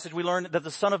this passage, we learn that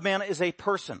the Son of Man is a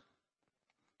person.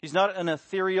 He's not an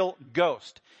ethereal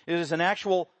ghost. It is an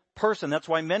actual person. That's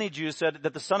why many Jews said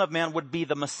that the Son of Man would be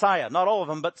the Messiah. Not all of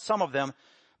them, but some of them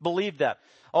believed that.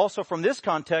 Also, from this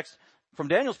context, from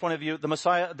Daniel's point of view, the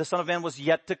Messiah, the Son of Man, was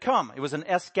yet to come. It was an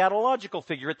eschatological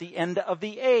figure at the end of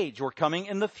the age, or coming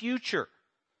in the future.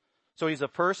 So he's a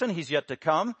person, he's yet to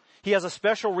come. He has a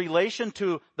special relation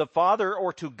to the Father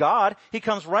or to God. He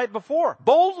comes right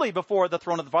boldly before the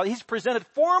throne of the Father. He's presented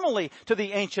formally to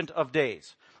the Ancient of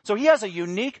Days. So he has a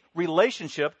unique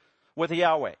relationship with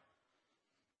Yahweh.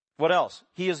 What else?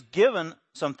 He is given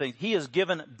something. He is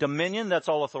given dominion, that's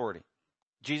all authority.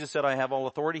 Jesus said, I have all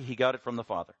authority. He got it from the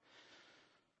Father.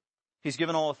 He's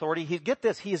given all authority. Get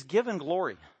this, he is given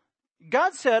glory.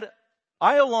 God said,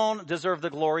 I alone deserve the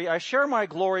glory. I share my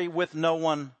glory with no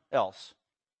one else.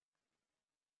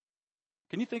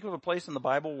 Can you think of a place in the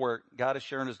Bible where God is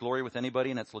sharing his glory with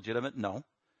anybody and it's legitimate? No.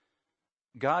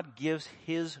 God gives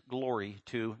his glory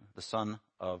to the Son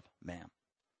of Man.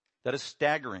 That is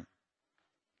staggering.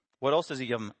 What else does he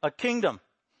give him? A kingdom.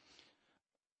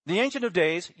 The Ancient of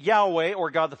Days, Yahweh, or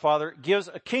God the Father, gives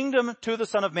a kingdom to the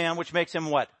Son of Man, which makes him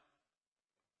what?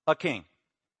 A king.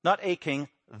 Not a king,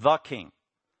 the king.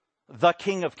 The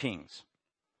King of Kings.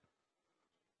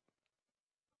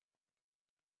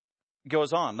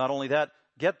 Goes on. Not only that,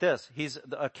 get this. He's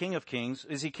a King of Kings.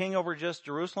 Is he king over just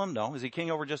Jerusalem? No. Is he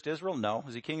king over just Israel? No.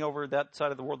 Is he king over that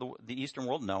side of the world, the Eastern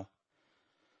world? No.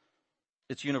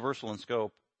 It's universal in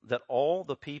scope, that all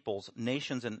the peoples,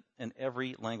 nations, and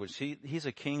every language. He's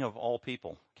a king of all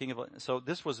people. So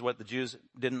this was what the Jews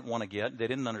didn't want to get. They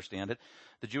didn't understand it.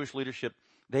 The Jewish leadership,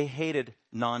 they hated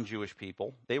non-Jewish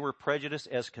people. They were prejudiced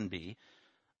as can be.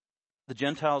 The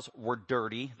Gentiles were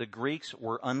dirty. The Greeks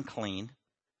were unclean.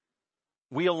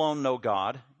 We alone know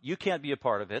God. You can't be a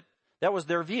part of it. That was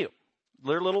their view.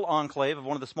 Their little enclave of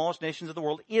one of the smallest nations of the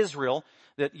world, Israel,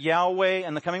 that Yahweh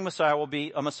and the coming Messiah will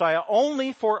be a Messiah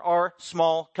only for our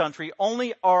small country,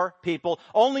 only our people,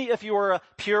 only if you were a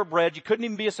purebred. You couldn't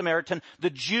even be a Samaritan. The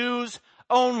Jews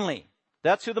only.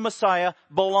 That's who the Messiah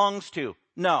belongs to.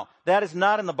 No, that is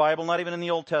not in the Bible, not even in the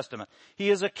Old Testament. He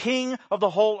is a king of the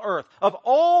whole earth, of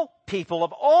all people,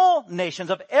 of all nations,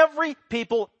 of every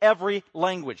people, every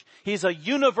language. He's a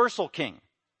universal king.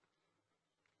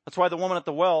 That's why the woman at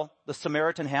the well, the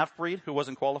Samaritan half-breed who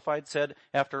wasn't qualified, said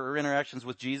after her interactions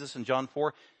with Jesus in John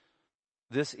 4,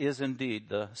 this is indeed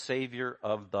the Savior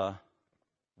of the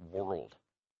world.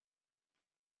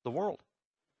 The world.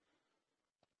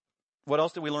 What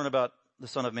else did we learn about the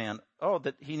Son of Man? Oh,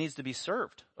 that he needs to be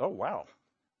served. Oh, wow.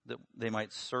 That they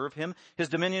might serve him. His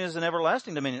dominion is an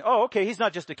everlasting dominion. Oh, okay, he's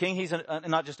not just a king. He's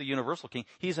not just a universal king.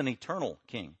 He's an eternal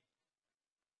king.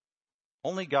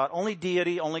 Only God, only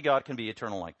deity, only God can be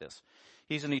eternal like this.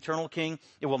 He's an eternal king.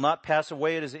 It will not pass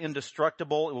away. It is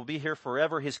indestructible. It will be here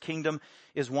forever. His kingdom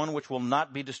is one which will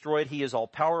not be destroyed. He is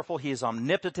all-powerful. He is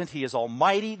omnipotent. He is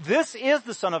almighty. This is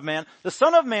the Son of Man. The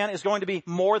Son of Man is going to be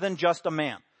more than just a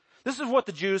man. This is what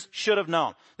the Jews should have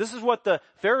known. This is what the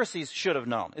Pharisees should have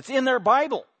known. It's in their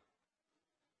Bible.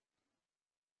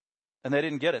 And they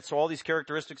didn't get it. So all these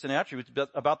characteristics and attributes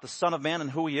about the Son of Man and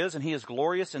who he is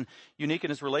glorious and unique in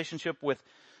his relationship with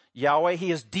Yahweh.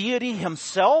 He is deity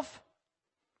himself,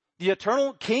 the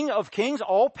eternal King of Kings,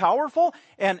 all-powerful.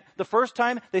 And the first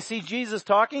time they see Jesus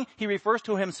talking, he refers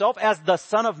to himself as the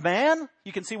Son of Man.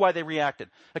 You can see why they reacted,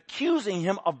 accusing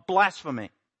him of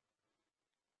blasphemy.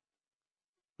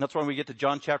 That's when we get to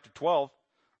John chapter 12,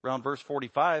 around verse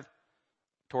 45.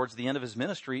 towards the end of his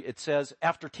ministry, it says,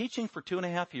 after teaching for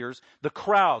 2.5 years, the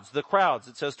crowds,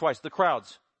 it says twice, the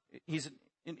crowds. He's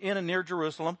in and near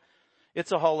Jerusalem.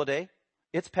 It's a holiday.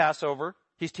 It's Passover.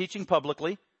 He's teaching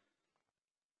publicly.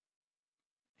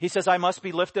 He says, I must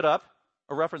be lifted up,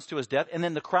 a reference to his death. And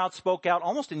then the crowd spoke out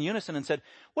almost in unison and said,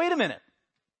 wait a minute.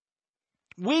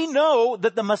 We know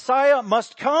that the Messiah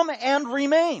must come and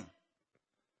remain.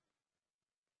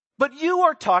 But you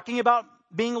are talking about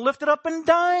being lifted up and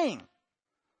dying.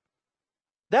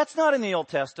 That's not in the Old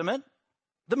Testament.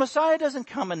 The Messiah doesn't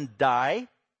come and die.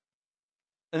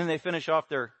 And then they finish off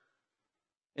their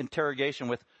interrogation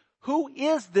with, who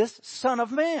is this Son of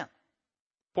Man?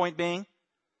 Point being,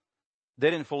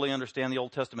 they didn't fully understand the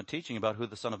Old Testament teaching about who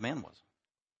the Son of Man was.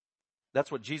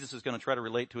 That's what Jesus is going to try to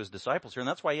relate to his disciples here. And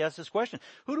that's why he asked this question.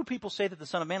 Who do people say that the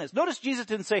Son of Man is? Notice Jesus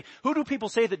didn't say, who do people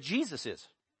say that Jesus is?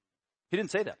 He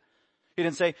didn't say that. He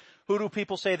didn't say, who do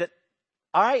people say that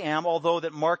I am, although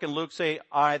that Mark and Luke say,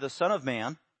 I, the Son of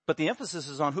Man. But the emphasis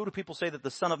is on who do people say that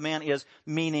the Son of Man is,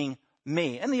 meaning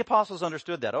me. And the apostles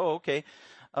understood that. Oh, okay.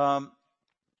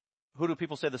 Who do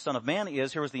people say the Son of Man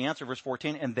is? Here was the answer, verse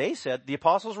 14. And they said, the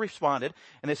apostles responded,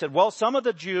 and they said, well, some of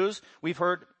the Jews we've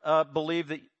heard believe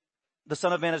that the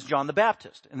Son of Man is John the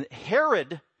Baptist. And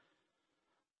Herod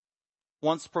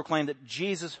once proclaimed that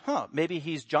Jesus, maybe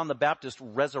he's John the Baptist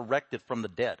resurrected from the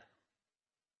dead.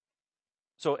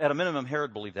 So at a minimum,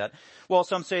 Herod believed that. Well,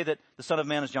 some say that the Son of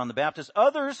Man is John the Baptist.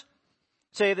 Others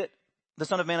say that the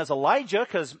Son of Man is Elijah,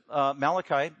 because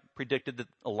Malachi predicted that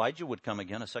Elijah would come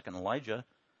again, a second Elijah.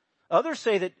 Others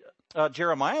say that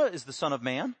Jeremiah is the Son of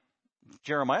Man.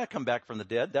 Jeremiah come back from the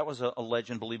dead. That was a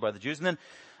legend believed by the Jews. And then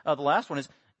the last one is,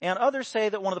 and others say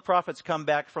that one of the prophets come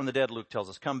back from the dead, Luke tells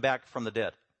us, come back from the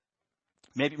dead.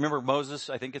 Maybe remember Moses,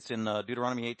 I think it's in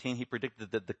Deuteronomy 18, he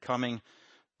predicted that the coming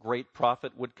great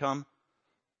prophet would come.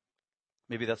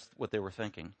 Maybe that's what they were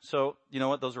thinking. So, you know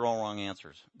what? Those are all wrong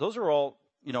answers. Those are all,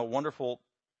 wonderful.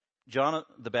 John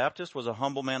the Baptist was a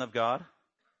humble man of God,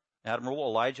 admirable.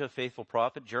 Elijah, faithful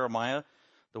prophet. Jeremiah,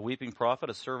 the weeping prophet,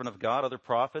 a servant of God. Other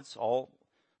prophets, all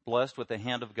blessed with the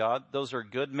hand of God. Those are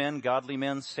good men, godly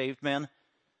men, saved men.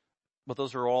 But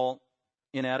those are all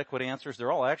inadequate answers.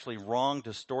 They're all actually wrong,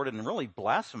 distorted, and really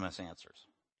blasphemous answers.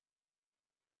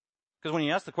 Because when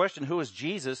you ask the question, who is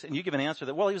Jesus? And you give an answer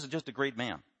that, well, he was just a great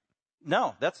man.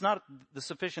 No, that's not the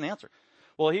sufficient answer.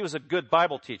 Well, he was a good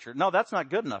Bible teacher. No, that's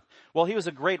not good enough. Well, he was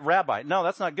a great rabbi. No,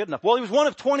 that's not good enough. Well, he was one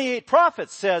of 28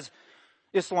 prophets, says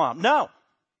Islam. No.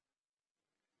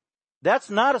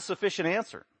 That's not a sufficient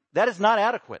answer. That is not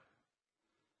adequate.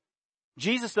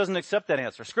 Jesus doesn't accept that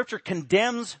answer. Scripture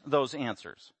condemns those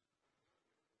answers.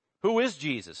 Who is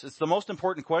Jesus? It's the most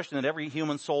important question that every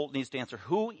human soul needs to answer.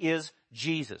 Who is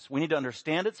Jesus? We need to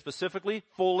understand it specifically,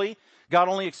 fully. God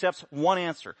only accepts one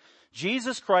answer.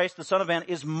 Jesus Christ, the Son of Man,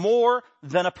 is more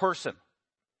than a person.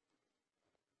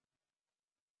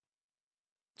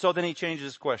 So then he changes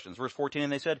his questions. Verse 14,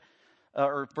 and they said,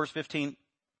 or verse 15,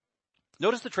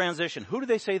 notice the transition. Who do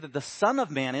they say that the Son of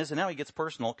Man is? And now he gets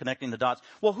personal, connecting the dots.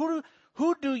 Well,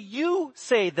 who do you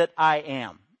say that I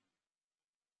am?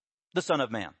 The Son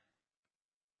of Man.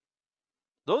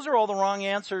 Those are all the wrong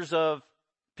answers of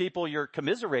people you're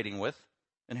commiserating with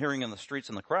and hearing in the streets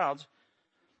and the crowds.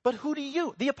 But who do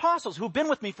you, the apostles who've been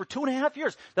with me for 2.5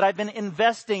 years, that I've been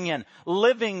investing in,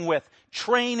 living with,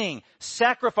 training,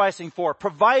 sacrificing for,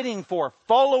 providing for,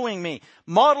 following me,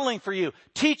 modeling for you,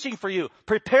 teaching for you,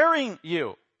 preparing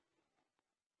you?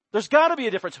 There's got to be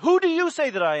a difference. Who do you say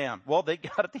that I am? Well, they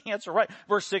got the answer right.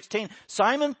 Verse 16,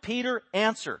 Simon Peter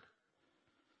answered,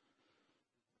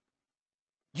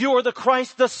 you are the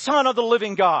Christ, the Son of the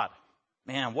living God.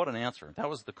 Man, what an answer. That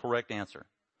was the correct answer.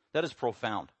 That is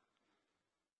profound.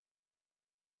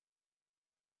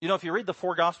 If you read the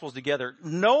four Gospels together,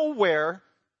 nowhere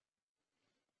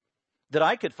that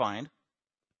I could find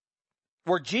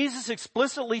where Jesus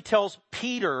explicitly tells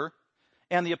Peter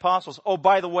and the apostles, oh,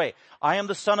 by the way, I am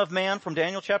the Son of Man from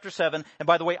Daniel chapter 7, and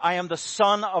by the way, I am the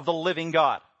Son of the living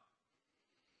God.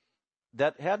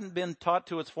 That hadn't been taught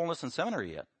to its fullness in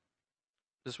seminary yet.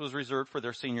 This was reserved for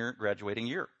their senior graduating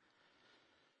year.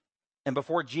 And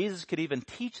before Jesus could even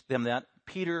teach them that,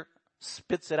 Peter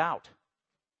spits it out.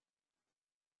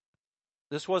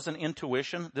 This was an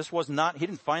intuition. This was not, he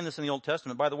didn't find this in the Old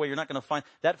Testament. By the way, you're not going to find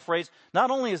that phrase. Not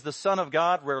only is the Son of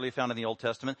God rarely found in the Old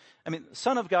Testament.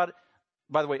 Son of God,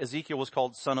 by the way, Ezekiel was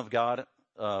called Son of God,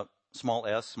 small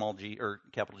s, small g, or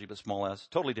capital G, but small s.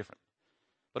 Totally different.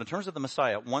 But in terms of the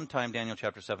Messiah, one time Daniel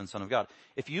chapter 7, Son of God.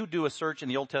 If you do a search in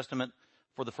the Old Testament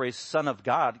for the phrase Son of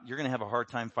God, you're going to have a hard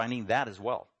time finding that as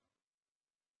well.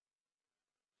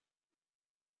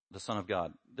 The Son of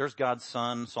God. There's God's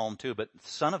Son, Psalm 2, but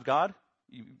Son of God?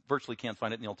 You virtually can't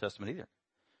find it in the Old Testament either.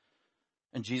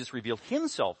 And Jesus revealed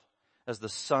himself as the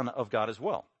Son of God as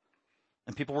well.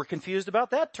 And people were confused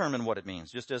about that term and what it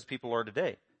means, just as people are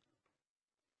today.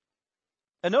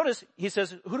 And notice, he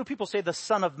says, who do people say the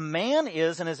Son of Man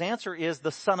is? And his answer is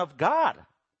the Son of God.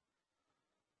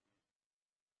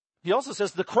 He also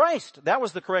says the Christ. That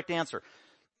was the correct answer.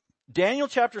 Daniel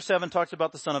chapter 7 talks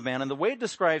about the Son of Man, and the way it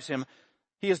describes him,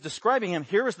 he is describing him,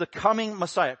 here is the coming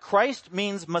Messiah. Christ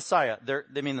means Messiah.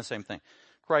 They mean the same thing.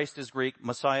 Christ is Greek.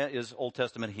 Messiah is Old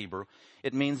Testament Hebrew.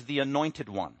 It means the anointed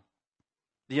one.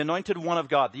 The anointed one of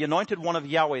God. The anointed one of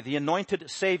Yahweh. The anointed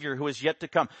Savior who is yet to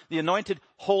come. The anointed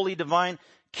holy divine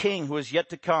King who is yet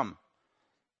to come.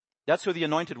 That's who the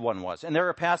anointed one was. And there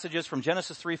are passages from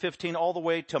Genesis 3:15 all the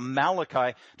way to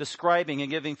Malachi describing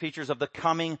and giving features of the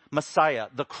coming Messiah,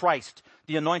 the Christ,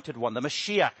 the anointed one, the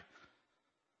Mashiach.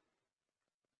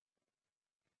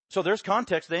 So there's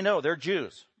context. They know. They're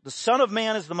Jews. The Son of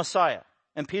Man is the Messiah.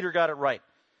 And Peter got it right.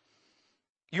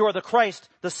 You are the Christ,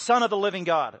 the Son of the living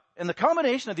God. And the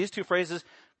combination of these two phrases,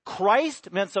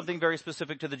 Christ meant something very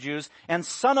specific to the Jews, and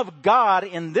Son of God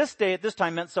in this day at this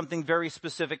time meant something very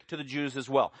specific to the Jews as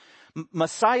well.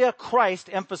 Messiah Christ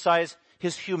emphasized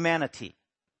his humanity.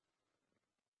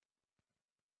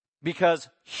 Because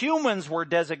humans were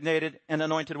designated and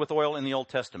anointed with oil in the Old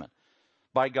Testament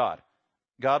by God.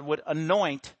 God would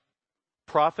anoint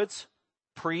prophets,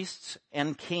 priests,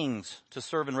 and kings to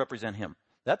serve and represent him.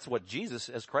 That's what Jesus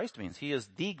as Christ means. He is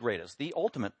the greatest, the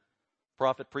ultimate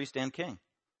prophet, priest, and king.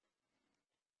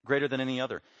 Greater than any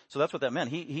other. So that's what that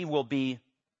meant. He will be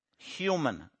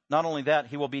human. Not only that,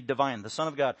 he will be divine, the Son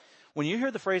of God. When you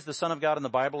hear the phrase the Son of God in the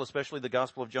Bible, especially the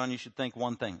Gospel of John, you should think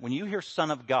one thing. When you hear Son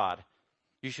of God,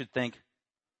 you should think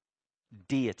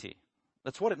deity.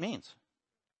 That's what it means.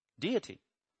 Deity.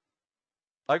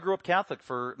 I grew up Catholic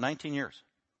for 19 years.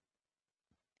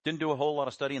 Didn't do a whole lot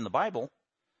of study in the Bible.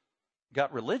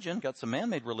 Got religion, got some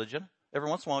man-made religion. Every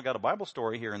once in a while I got a Bible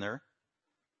story here and there.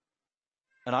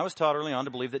 And I was taught early on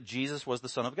to believe that Jesus was the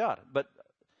Son of God. But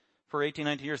for 18,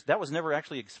 19 years, that was never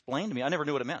actually explained to me. I never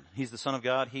knew what it meant. He's the Son of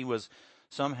God. He was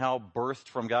somehow birthed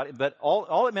from God. But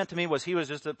all it meant to me was he was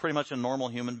just pretty much a normal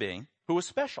human being who was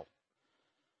special.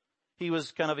 He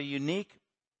was kind of a unique,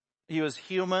 he was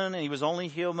human, and he was only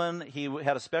human. He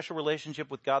had a special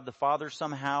relationship with God the Father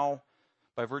somehow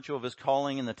by virtue of his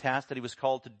calling and the task that he was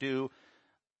called to do.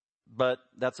 But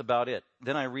that's about it.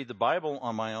 Then I read the Bible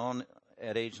on my own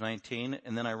at age 19,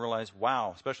 and then I realized,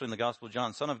 wow, especially in the Gospel of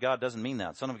John, Son of God doesn't mean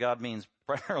that. Son of God means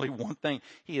primarily one thing.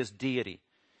 He is deity.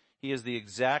 He is the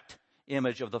exact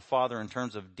image of the Father in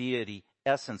terms of deity,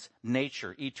 essence,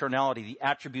 nature, eternality, the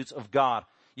attributes of God.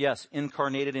 Yes,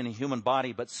 incarnated in a human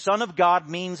body, but Son of God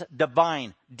means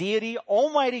divine, deity,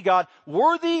 almighty God,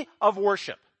 worthy of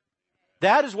worship.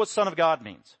 That is what Son of God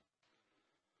means.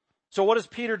 So what is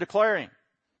Peter declaring?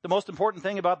 The most important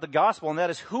thing about the gospel, and that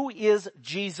is, who is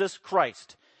Jesus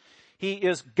Christ? He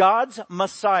is God's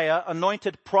Messiah,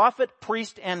 anointed prophet,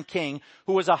 priest, and king,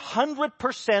 who is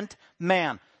 100%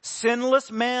 man. Sinless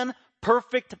man,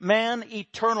 perfect man,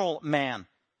 eternal man.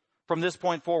 From this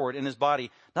point forward in his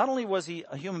body, not only was he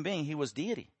a human being, he was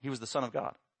deity. He was the Son of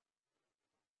God.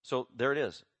 So there it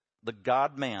is. The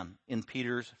God-man in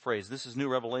Peter's phrase. This is new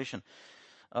revelation.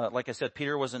 Like I said,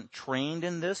 Peter wasn't trained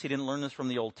in this. He didn't learn this from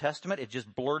the Old Testament. It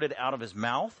just blurted out of his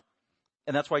mouth.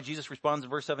 And that's why Jesus responds in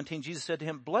verse 17. Jesus said to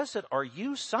him, "Blessed are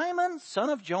you, Simon, son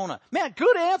of Jonah." Man,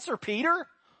 good answer, Peter.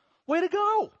 Way to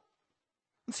go.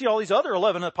 And see all these other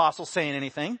 11 apostles saying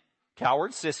anything.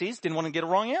 Cowards, sissies, didn't want to get a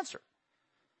wrong answer.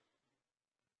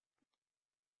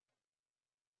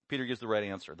 Peter gives the right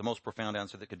answer, the most profound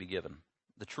answer that could be given.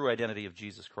 The true identity of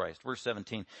Jesus Christ. Verse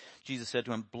 17, Jesus said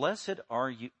to him, "Blessed are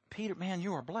you." Peter, man,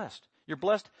 you are blessed. You're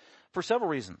blessed for several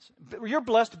reasons. You're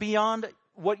blessed beyond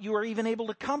what you are even able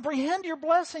to comprehend your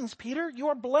blessings, Peter. You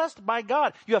are blessed by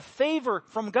God. You have favor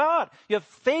from God. You have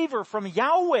favor from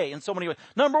Yahweh in so many ways.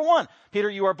 Number one, Peter,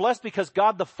 you are blessed because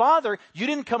God the Father, you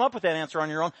didn't come up with that answer on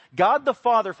your own. God the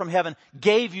Father from heaven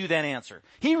gave you that answer.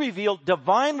 He revealed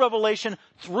divine revelation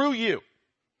through you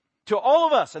to all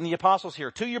of us and the apostles here,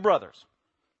 to your brothers.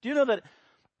 Do you know that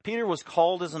Peter was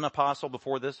called as an apostle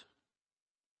before this?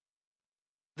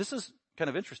 This is kind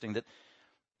of interesting that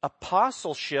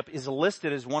apostleship is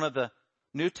listed as one of the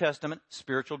New Testament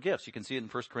spiritual gifts. You can see it in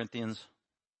 1 Corinthians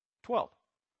 12.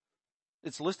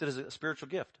 It's listed as a spiritual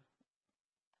gift.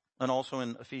 And also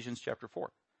in Ephesians chapter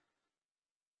 4.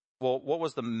 Well, what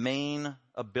was the main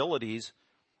abilities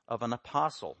of an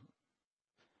apostle?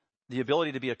 The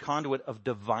ability to be a conduit of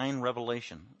divine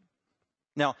revelation.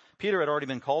 Now, Peter had already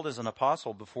been called as an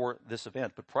apostle before this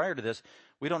event, but prior to this,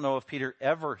 we don't know of Peter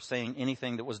ever saying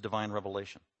anything that was divine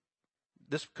revelation.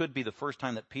 This could be the first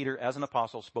time that Peter, as an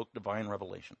apostle, spoke divine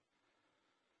revelation.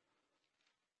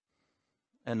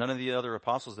 And none of the other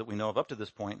apostles that we know of up to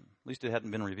this point, at least it hadn't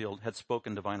been revealed, had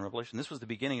spoken divine revelation. This was the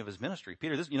beginning of his ministry.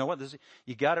 Peter, you know what?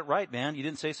 You got it right, man. You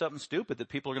didn't say something stupid that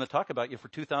people are going to talk about you for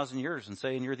 2,000 years and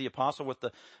saying you're the apostle with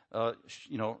the,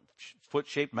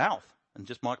 foot-shaped mouth and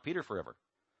just mock Peter forever.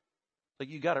 Like,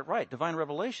 you got it right. Divine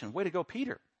revelation. Way to go,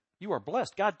 Peter. You are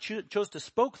blessed. God chose to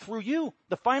spoke through you,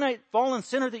 the finite fallen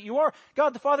sinner that you are.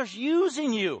 God the Father's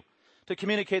using you to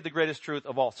communicate the greatest truth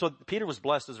of all. So Peter was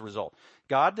blessed as a result.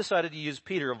 God decided to use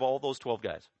Peter of all those 12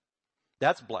 guys.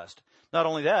 That's blessed. Not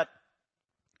only that,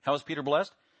 how is Peter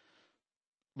blessed?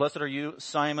 Blessed are you,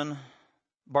 Simon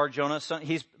Bar-Jonah.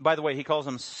 By the way, he calls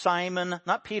him Simon,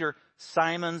 not Peter,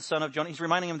 Simon, son of Jonah. He's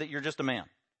reminding him that you're just a man.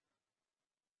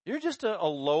 You're just a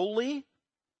lowly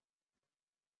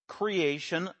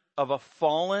creation of a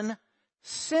fallen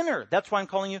sinner. That's why I'm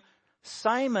calling you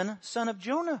Simon, son of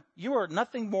Jonah. You are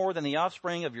nothing more than the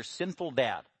offspring of your sinful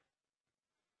dad.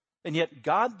 And yet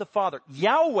God the Father,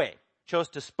 Yahweh, chose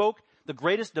to spoke the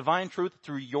greatest divine truth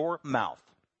through your mouth.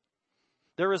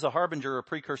 There is a harbinger, a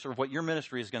precursor of what your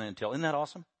ministry is going to entail. Isn't that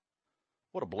awesome?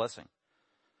 What a blessing.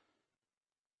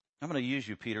 I'm going to use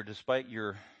you, Peter, despite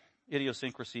your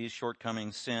idiosyncrasies,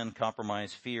 shortcomings, sin,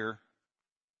 compromise, fear.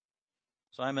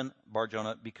 Simon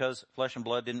Bar-Jonah, because flesh and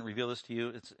blood didn't reveal this to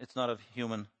you, it's not of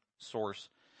human source.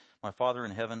 My Father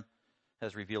in heaven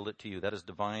has revealed it to you. That is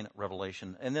divine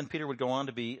revelation. And then Peter would go on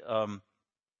to be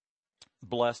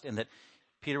blessed in that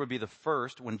Peter would be the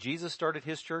first. When Jesus started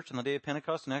his church on the day of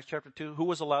Pentecost in Acts chapter 2, who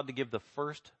was allowed to give the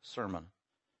first sermon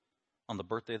on the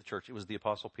birthday of the church? It was the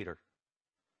Apostle Peter.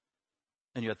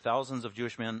 And you had thousands of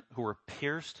Jewish men who were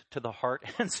pierced to the heart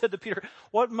and said to Peter,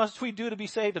 what must we do to be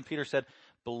saved? And Peter said,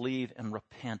 believe and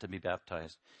repent and be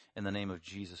baptized in the name of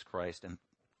Jesus Christ. And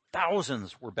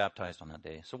thousands were baptized on that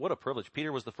day. So what a privilege.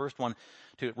 Peter was the first one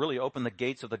to really open the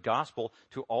gates of the gospel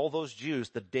to all those Jews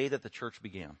the day that the church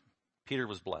began. Peter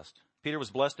was blessed. Peter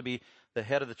was blessed to be the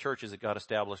head of the churches that got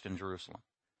established in Jerusalem.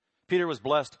 Peter was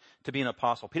blessed to be an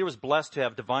apostle. Peter was blessed to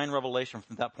have divine revelation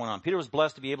from that point on. Peter was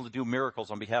blessed to be able to do miracles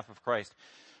on behalf of Christ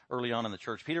early on in the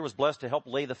church. Peter was blessed to help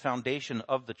lay the foundation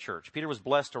of the church. Peter was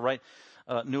blessed to write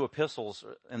new epistles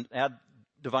and add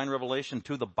divine revelation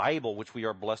to the Bible, which we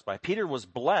are blessed by. Peter was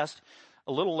blessed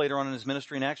a little later on in his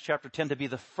ministry in Acts chapter 10 to be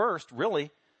the first,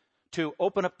 really, to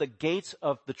open up the gates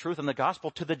of the truth and the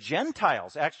gospel to the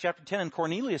Gentiles. Acts chapter 10 and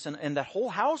Cornelius and that whole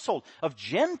household of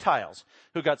Gentiles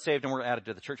who got saved and were added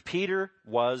to the church. Peter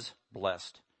was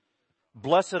blessed.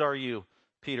 Blessed are you,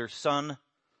 Peter, son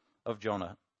of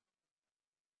Jonah.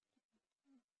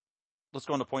 Let's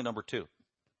go on to point number 2.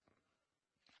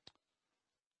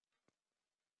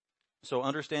 So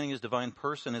understanding his divine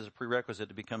person is a prerequisite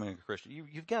to becoming a Christian.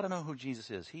 You've got to know who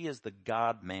Jesus is. He is the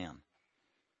God-man.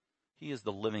 He is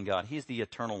the living God. He is the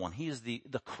eternal one. He is the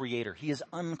creator. He is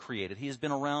uncreated. He has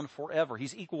been around forever.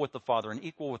 He's equal with the Father and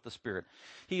equal with the Spirit.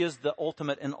 He is the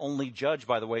ultimate and only judge,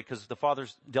 by the way, because the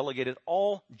Father's delegated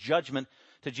all judgment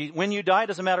to Jesus. When you die, it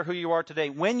doesn't matter who you are today.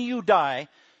 When you die,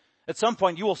 at some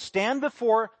point, you will stand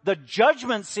before the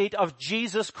judgment seat of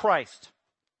Jesus Christ.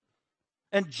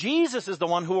 And Jesus is the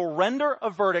one who will render a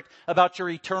verdict about your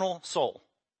eternal soul.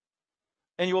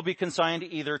 And you will be consigned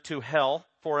either to hell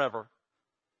forever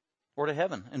or to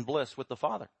heaven in bliss with the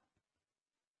Father.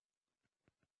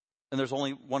 And there's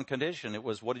only one condition. It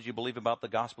was, what did you believe about the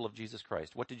gospel of Jesus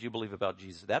Christ? What did you believe about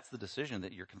Jesus? That's the decision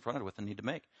that you're confronted with and need to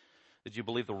make. Did you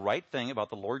believe the right thing about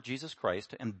the Lord Jesus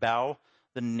Christ and bow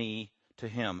the knee to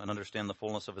him and understand the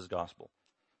fullness of his gospel?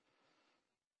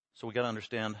 So we got to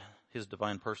understand his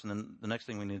divine person. And the next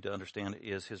thing we need to understand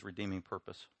is his redeeming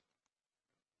purpose.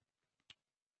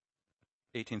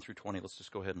 18 through 20. Let's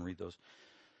just go ahead and read those.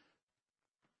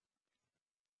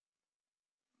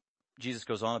 Jesus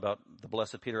goes on about the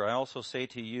blessed Peter. I also say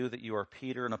to you that you are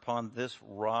Peter, and upon this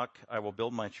rock I will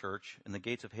build my church, and the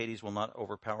gates of Hades will not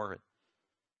overpower it.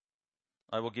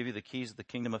 I will give you the keys of the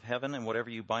kingdom of heaven, and whatever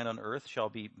you bind on earth shall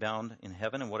be bound in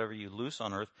heaven, and whatever you loose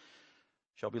on earth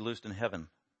shall be loosed in heaven.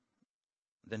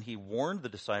 Then he warned the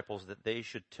disciples that they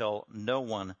should tell no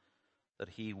one that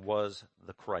he was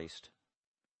the Christ.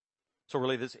 So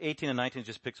really this 18 and 19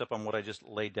 just picks up on what I just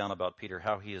laid down about Peter,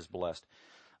 how he is blessed.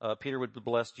 Peter would be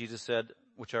blessed, Jesus said,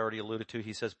 which I already alluded to.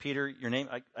 He says, Peter, your name,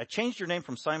 I changed your name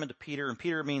from Simon to Peter, and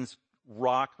Peter means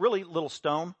rock, really little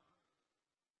stone.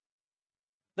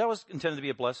 That was intended to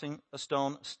be a blessing, a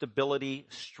stone, stability,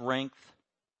 strength.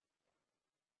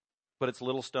 But it's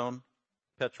little stone,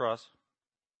 Petros.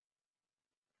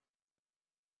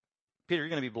 Peter, you're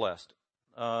going to be blessed.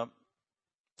 I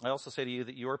also say to you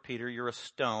that you are Peter, you're a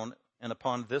stone, and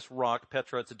upon this rock,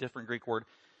 Petra, it's a different Greek word,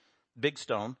 big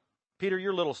stone. Peter,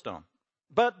 you're little stone.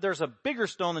 But there's a bigger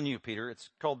stone than you, Peter. It's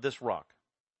called this rock.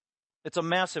 It's a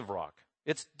massive rock.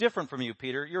 It's different from you,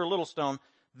 Peter. You're a little stone.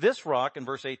 This rock, in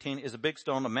verse 18, is a big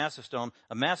stone, a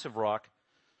massive rock,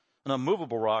 an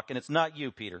unmovable rock, and it's not you,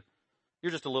 Peter.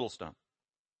 You're just a little stone.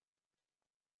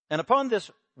 And upon this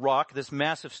rock, this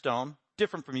massive stone,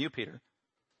 different from you, Peter,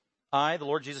 I, the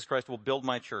Lord Jesus Christ, will build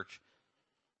my church.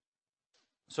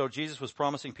 So Jesus was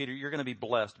promising Peter, you're going to be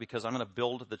blessed because I'm going to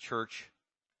build the church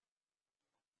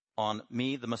on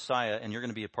me, the Messiah, and you're going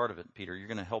to be a part of it, Peter. You're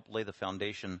going to help lay the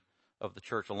foundation of the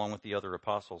church along with the other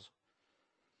apostles.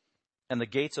 And the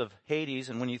gates of Hades,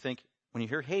 and when you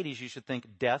hear Hades, you should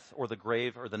think death or the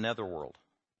grave or the netherworld.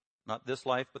 Not this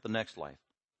life, but the next life.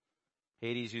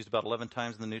 Hades used about 11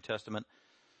 times in the New Testament,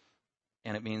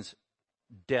 and it means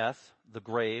death, the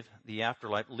grave, the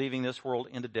afterlife, leaving this world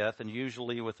into death, and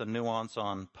usually with a nuance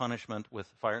on punishment with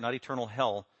fire, not eternal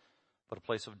hell, but a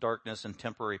place of darkness and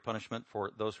temporary punishment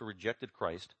for those who rejected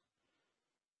Christ.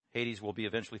 Hades will be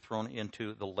eventually thrown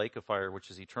into the lake of fire,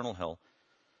 which is eternal hell.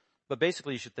 But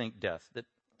basically, you should think death. That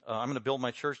I'm going to build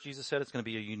my church, Jesus said. It's going to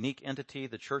be a unique entity,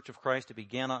 the church of Christ. It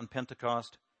began on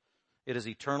Pentecost. It is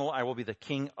eternal. I will be the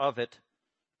king of it.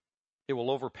 It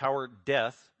will overpower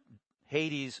death.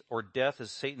 Hades, or death,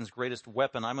 is Satan's greatest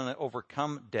weapon. I'm going to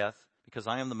overcome death because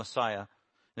I am the Messiah. And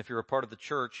if you're a part of the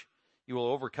church, you will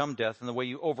overcome death. And the way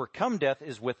you overcome death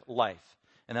is with life.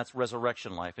 And that's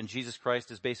resurrection life. And Jesus Christ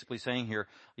is basically saying here,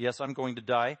 yes, I'm going to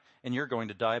die and you're going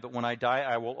to die. But when I die,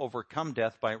 I will overcome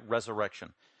death by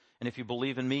resurrection. And if you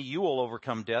believe in me, you will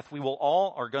overcome death. We will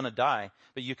all are going to die,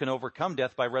 but you can overcome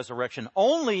death by resurrection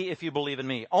only if you believe in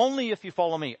me, only if you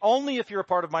follow me, only if you're a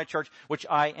part of my church, which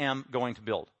I am going to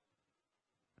build.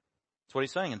 That's what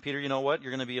he's saying. And Peter, you know what?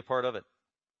 You're going to be a part of it.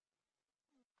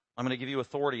 I'm going to give you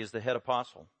authority as the head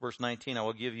apostle. Verse 19, I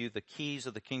will give you the keys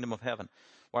of the kingdom of heaven.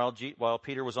 While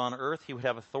Peter was on earth, he would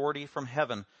have authority from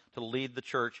heaven to lead the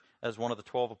church as one of the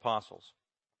 12 apostles.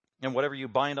 And whatever you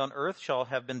bind on earth shall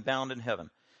have been bound in heaven.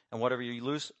 And whatever you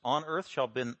loose on earth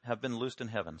shall have been loosed in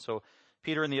heaven. So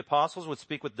Peter and the apostles would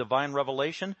speak with divine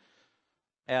revelation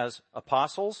as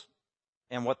apostles.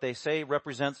 And what they say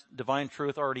represents divine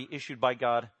truth already issued by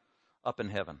God up in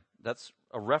heaven. That's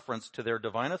a reference to their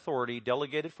divine authority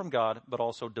delegated from God, but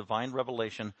also divine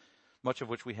revelation, much of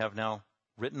which we have now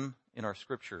written in our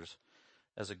scriptures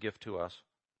as a gift to us.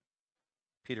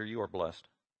 Peter, you are blessed.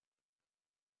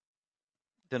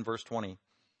 Then verse 20.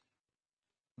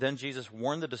 Then Jesus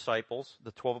warned the disciples,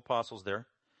 the 12 apostles there,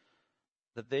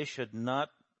 that they should not...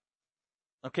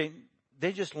 Okay,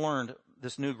 they just learned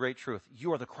this new great truth.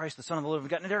 You are the Christ, the Son of the living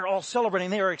God. And they're all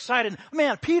celebrating. They are excited.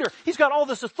 Man, Peter, he's got all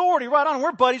this authority right on.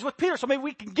 We're buddies with Peter, so maybe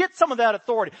we can get some of that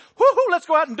authority. Woohoo, let's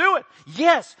go out and do it.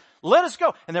 Yes, let us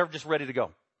go. And they're just ready to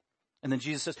go. And then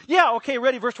Jesus says, yeah, okay,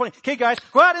 ready, verse 20. Okay, guys,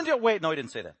 go out and do it. Wait, no, he didn't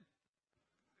say that.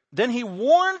 Then he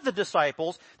warned the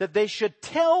disciples that they should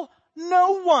tell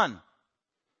no one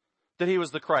that he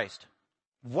was the Christ.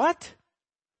 What?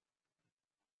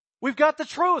 We've got the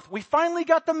truth. We finally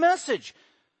got the message.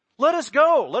 Let us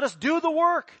go. Let us do the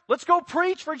work. Let's go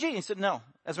preach for Jesus. He said, no.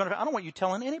 As a matter of fact, I don't want you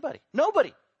telling anybody.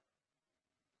 Nobody.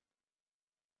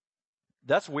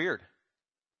 That's weird.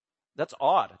 That's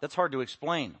odd. That's hard to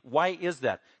explain. Why is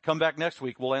that? Come back next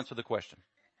week. We'll answer the question.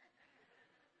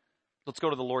 Let's go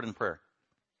to the Lord in prayer.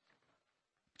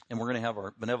 And we're going to have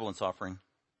our benevolence offering.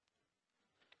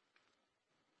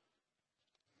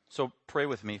 So pray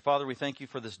with me. Father, we thank you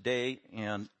for this day,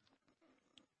 and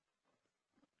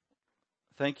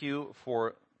thank you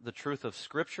for the truth of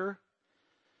Scripture.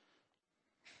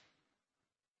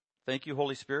 Thank you,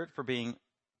 Holy Spirit, for being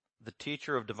the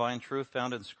teacher of divine truth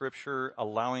found in Scripture,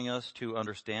 allowing us to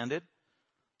understand it.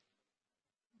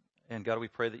 And God, we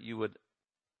pray that you would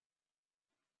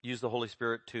use the Holy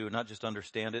Spirit to not just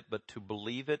understand it, but to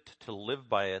believe it, to live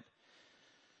by it,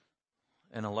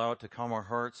 and allow it to calm our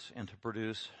hearts and to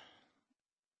produce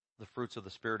the fruits of the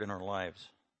Spirit in our lives.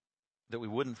 That we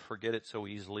wouldn't forget it so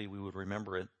easily, we would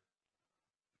remember it.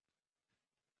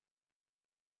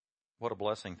 What a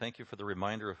blessing. Thank you for the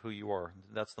reminder of who you are.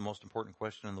 That's the most important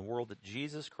question in the world, that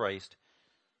Jesus Christ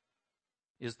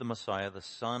is the Messiah, the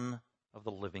Son of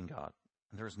the living God.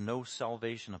 And there is no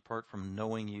salvation apart from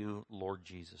knowing you, Lord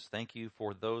Jesus. Thank you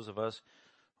for those of us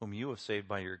whom you have saved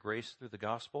by your grace through the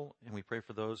gospel. And we pray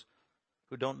for those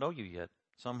who don't know you yet.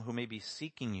 Some who may be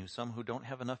seeking you. Some who don't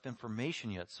have enough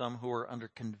information yet. Some who are under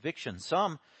conviction.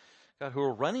 Some, God, who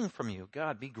are running from you.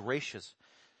 God, be gracious.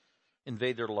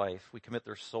 Invade their life. We commit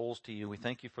their souls to you. We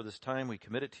thank you for this time. We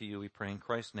commit it to you. We pray in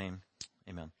Christ's name.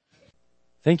 Amen.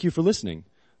 Thank you for listening.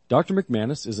 Dr.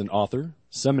 McManus is an author,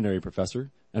 seminary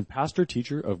professor, and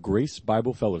pastor-teacher of Grace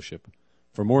Bible Fellowship.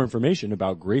 For more information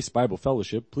about Grace Bible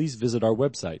Fellowship, please visit our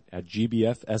website at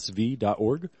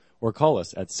gbfsv.org or call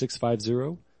us at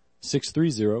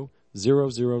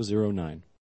 650-630-0009.